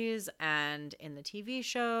movies and in the TV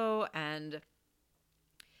show. And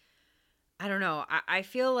I don't know. I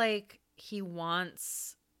feel like he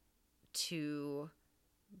wants to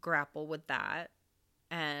grapple with that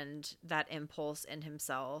and that impulse in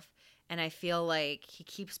himself. And I feel like he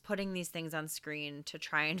keeps putting these things on screen to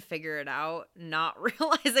try and figure it out, not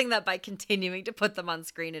realizing that by continuing to put them on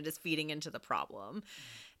screen, it is feeding into the problem.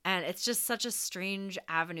 And it's just such a strange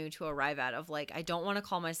avenue to arrive at of like, I don't want to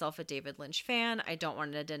call myself a David Lynch fan. I don't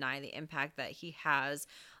want to deny the impact that he has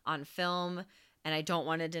on film. And I don't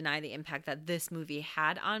want to deny the impact that this movie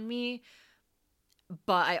had on me.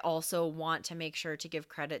 But I also want to make sure to give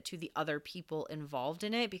credit to the other people involved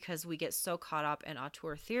in it, because we get so caught up in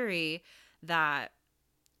auteur theory that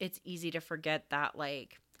it's easy to forget that,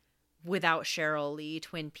 like, without Cheryl Lee,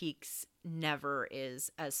 Twin Peaks never is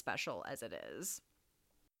as special as it is.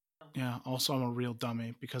 Yeah, also I'm a real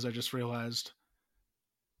dummy because I just realized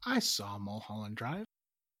I saw Mulholland Drive.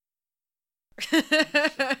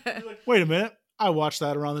 Wait a minute. I watched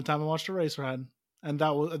that around the time I watched Eraserhead. And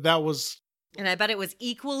that was and I bet it was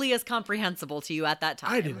equally as comprehensible to you at that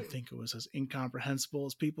time. I didn't think it was as incomprehensible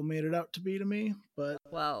as people made it out to be to me, but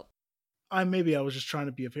well, maybe I was just trying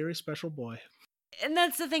to be a very special boy. And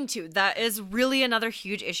that's the thing too. That is really another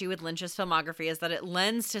huge issue with Lynch's filmography, is that it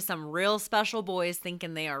lends to some real special boys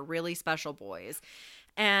thinking they are really special boys.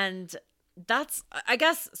 And that's, I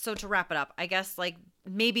guess, so to wrap it up, I guess like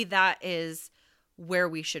maybe that is where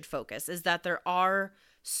we should focus, is that there are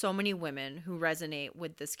so many women who resonate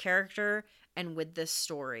with this character and with this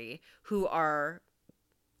story, who are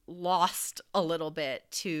lost a little bit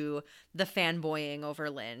to the fanboying over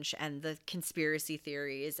Lynch and the conspiracy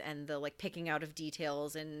theories and the like picking out of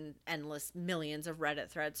details and endless millions of Reddit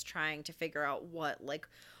threads trying to figure out what like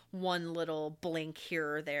one little blink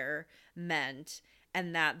here or there meant,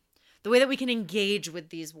 and that the way that we can engage with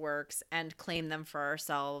these works and claim them for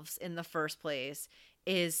ourselves in the first place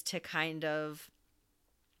is to kind of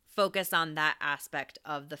focus on that aspect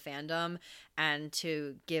of the fandom and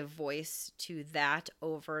to give voice to that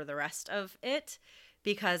over the rest of it.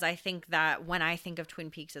 Because I think that when I think of Twin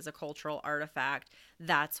Peaks as a cultural artifact,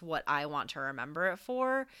 that's what I want to remember it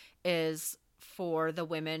for, is for the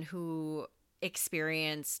women who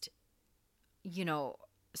experienced, you know,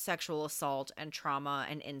 sexual assault and trauma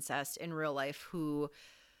and incest in real life, who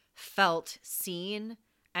felt seen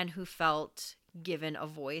and who felt given a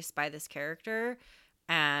voice by this character,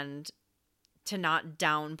 and to not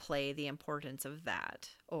downplay the importance of that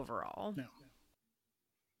overall. No.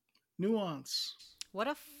 Nuance. What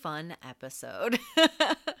a fun episode.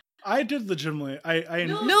 I did legitimately. No.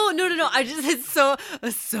 I just,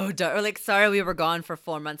 it's so dark. Or like, sorry, we were gone for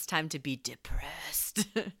 4 months' time to be depressed.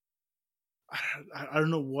 I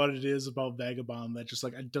don't know what it is about Vagabond that just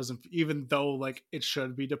like it doesn't, even though like it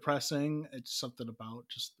should be depressing, it's something about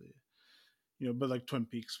just the, you know, but like Twin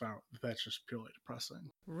Peaks, that's just purely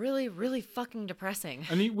depressing. Really, really fucking depressing.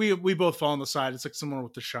 And we both fall on the side. It's like similar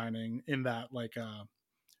with The Shining in that like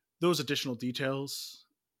those additional details,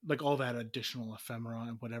 like all that additional ephemera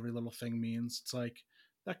and what every little thing means. It's like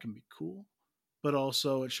that can be cool, but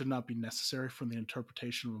also it should not be necessary for the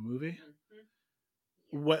interpretation of a movie.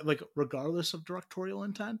 What, like, regardless of directorial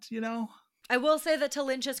intent, you know? I will say that to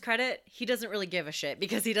Lynch's credit, he doesn't really give a shit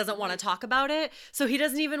because he doesn't want to talk about it. So he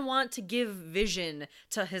doesn't even want to give vision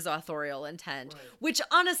to his authorial intent, right. Which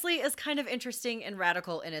honestly is kind of interesting and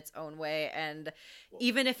radical in its own way. And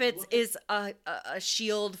even if it is a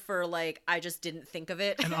shield for like, I just didn't think of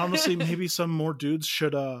it. And honestly, maybe some more dudes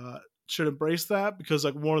should embrace that, because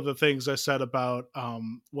like one of the things I said about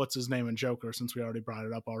what's his name in Joker, since we already brought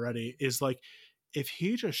it up already, is like, if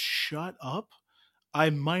he just shut up, I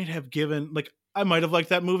might have liked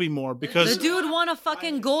that movie more, because the dude won a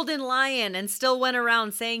fucking Golden Lion and still went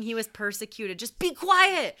around saying he was persecuted. Just be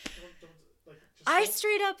quiet. I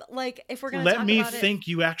straight up, like, if we're going to talk about it. Let me think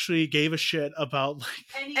you actually gave a shit about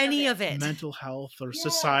like any of it. Mental health or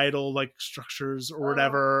societal like structures or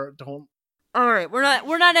whatever. Don't. All right,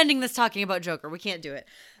 we're not ending this talking about Joker. We can't do it.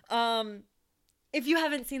 If you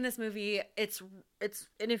haven't seen this movie, it's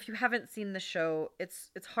and if you haven't seen the show, it's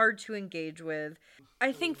hard to engage with.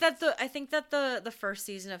 I think that the first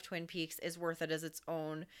season of Twin Peaks is worth it as its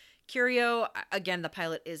own curio. Again, the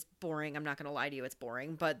pilot is boring. I'm not going to lie to you, it's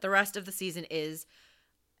boring, but the rest of the season is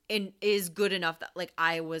good enough that like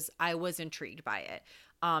I was intrigued by it.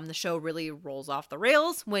 The show really rolls off the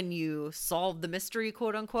rails when you solve the mystery,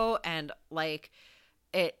 quote unquote, and like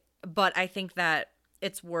it, but I think that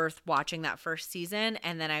it's worth watching that first season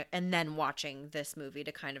and then watching this movie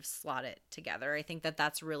to kind of slot it together. I think that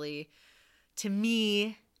that's really, to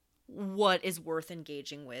me, what is worth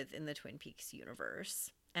engaging with in the Twin Peaks universe.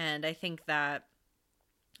 And I think that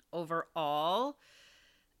overall,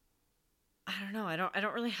 I don't know, I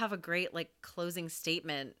don't really have a great like closing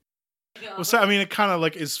statement. Well, so I mean, it kind of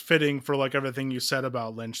like is fitting for like everything you said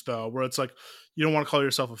about Lynch, though, where it's like you don't want to call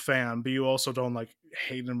yourself a fan, but you also don't like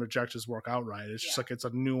hate and reject his work outright. It's just like it's a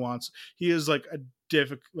nuance. He is like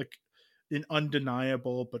an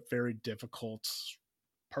undeniable but very difficult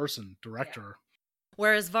director.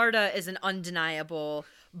 Whereas Varda is an undeniable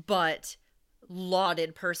but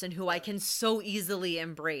lauded person who I can so easily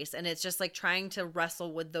embrace, and it's just like trying to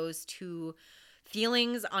wrestle with those two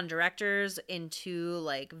feelings on directors into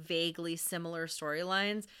like vaguely similar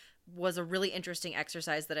storylines was a really interesting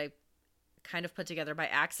exercise that I kind of put together by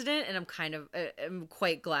accident, and I'm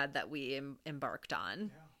quite glad that we embarked on.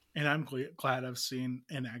 And I'm glad I've seen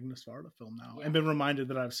an Agnes Varda film now and been reminded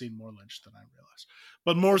that I've seen more Lynch than I realized,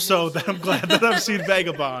 but more so that I'm glad that I've seen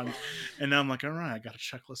Vagabond, and now I'm like, all right, I got a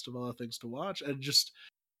checklist of other things to watch, and just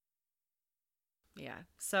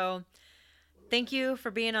so thank you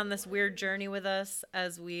for being on this weird journey with us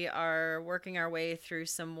as we are working our way through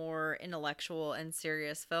some more intellectual and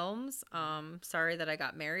serious films. Sorry that I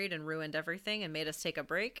got married and ruined everything and made us take a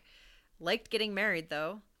break. Liked getting married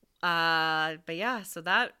though. But yeah, so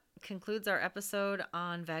that concludes our episode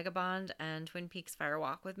on Vagabond and Twin Peaks Fire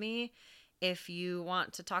Walk with Me. If you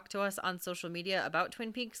want to talk to us on social media about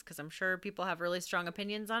Twin Peaks, because I'm sure people have really strong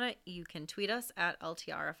opinions on it, you can tweet us at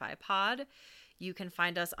LTRFIPod. You can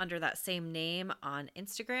find us under that same name on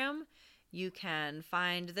Instagram. You can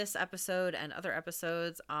find this episode and other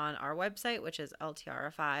episodes on our website, which is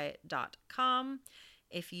ltrfi.com.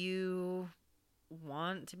 If you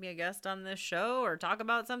want to be a guest on this show or talk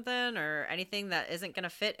about something or anything that isn't going to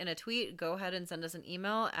fit in a tweet, go ahead and send us an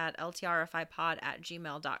email at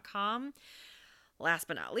ltrfipod@gmail.com. Last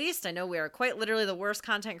but not least, I know we are quite literally the worst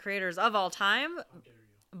content creators of all time,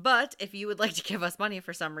 but if you would like to give us money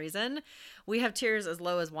for some reason, we have tiers as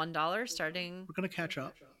low as $1 starting. We're going to catch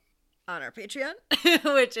up on our Patreon,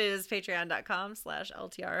 which is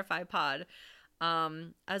patreon.com/ltrfipod.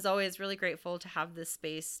 As always, really grateful to have this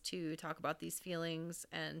space to talk about these feelings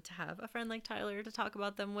and to have a friend like Tyler to talk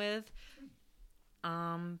about them with.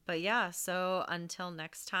 But yeah, so until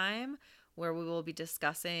next time, where we will be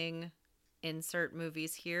discussing insert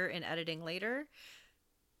movies here and editing later.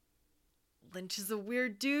 Lynch is a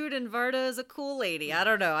weird dude and Varda is a cool lady. I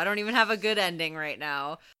don't know. I don't even have a good ending right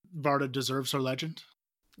now. Varda deserves her legend.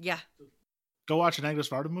 Yeah. Go watch an Agnes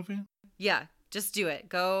Varda movie. Yeah. Just do it.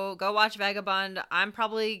 Go watch Vagabond. I'm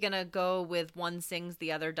probably going to go with one sings,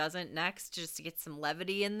 the other doesn't next, just to get some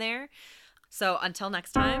levity in there. So until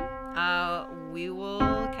next time, we will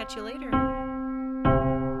catch you later.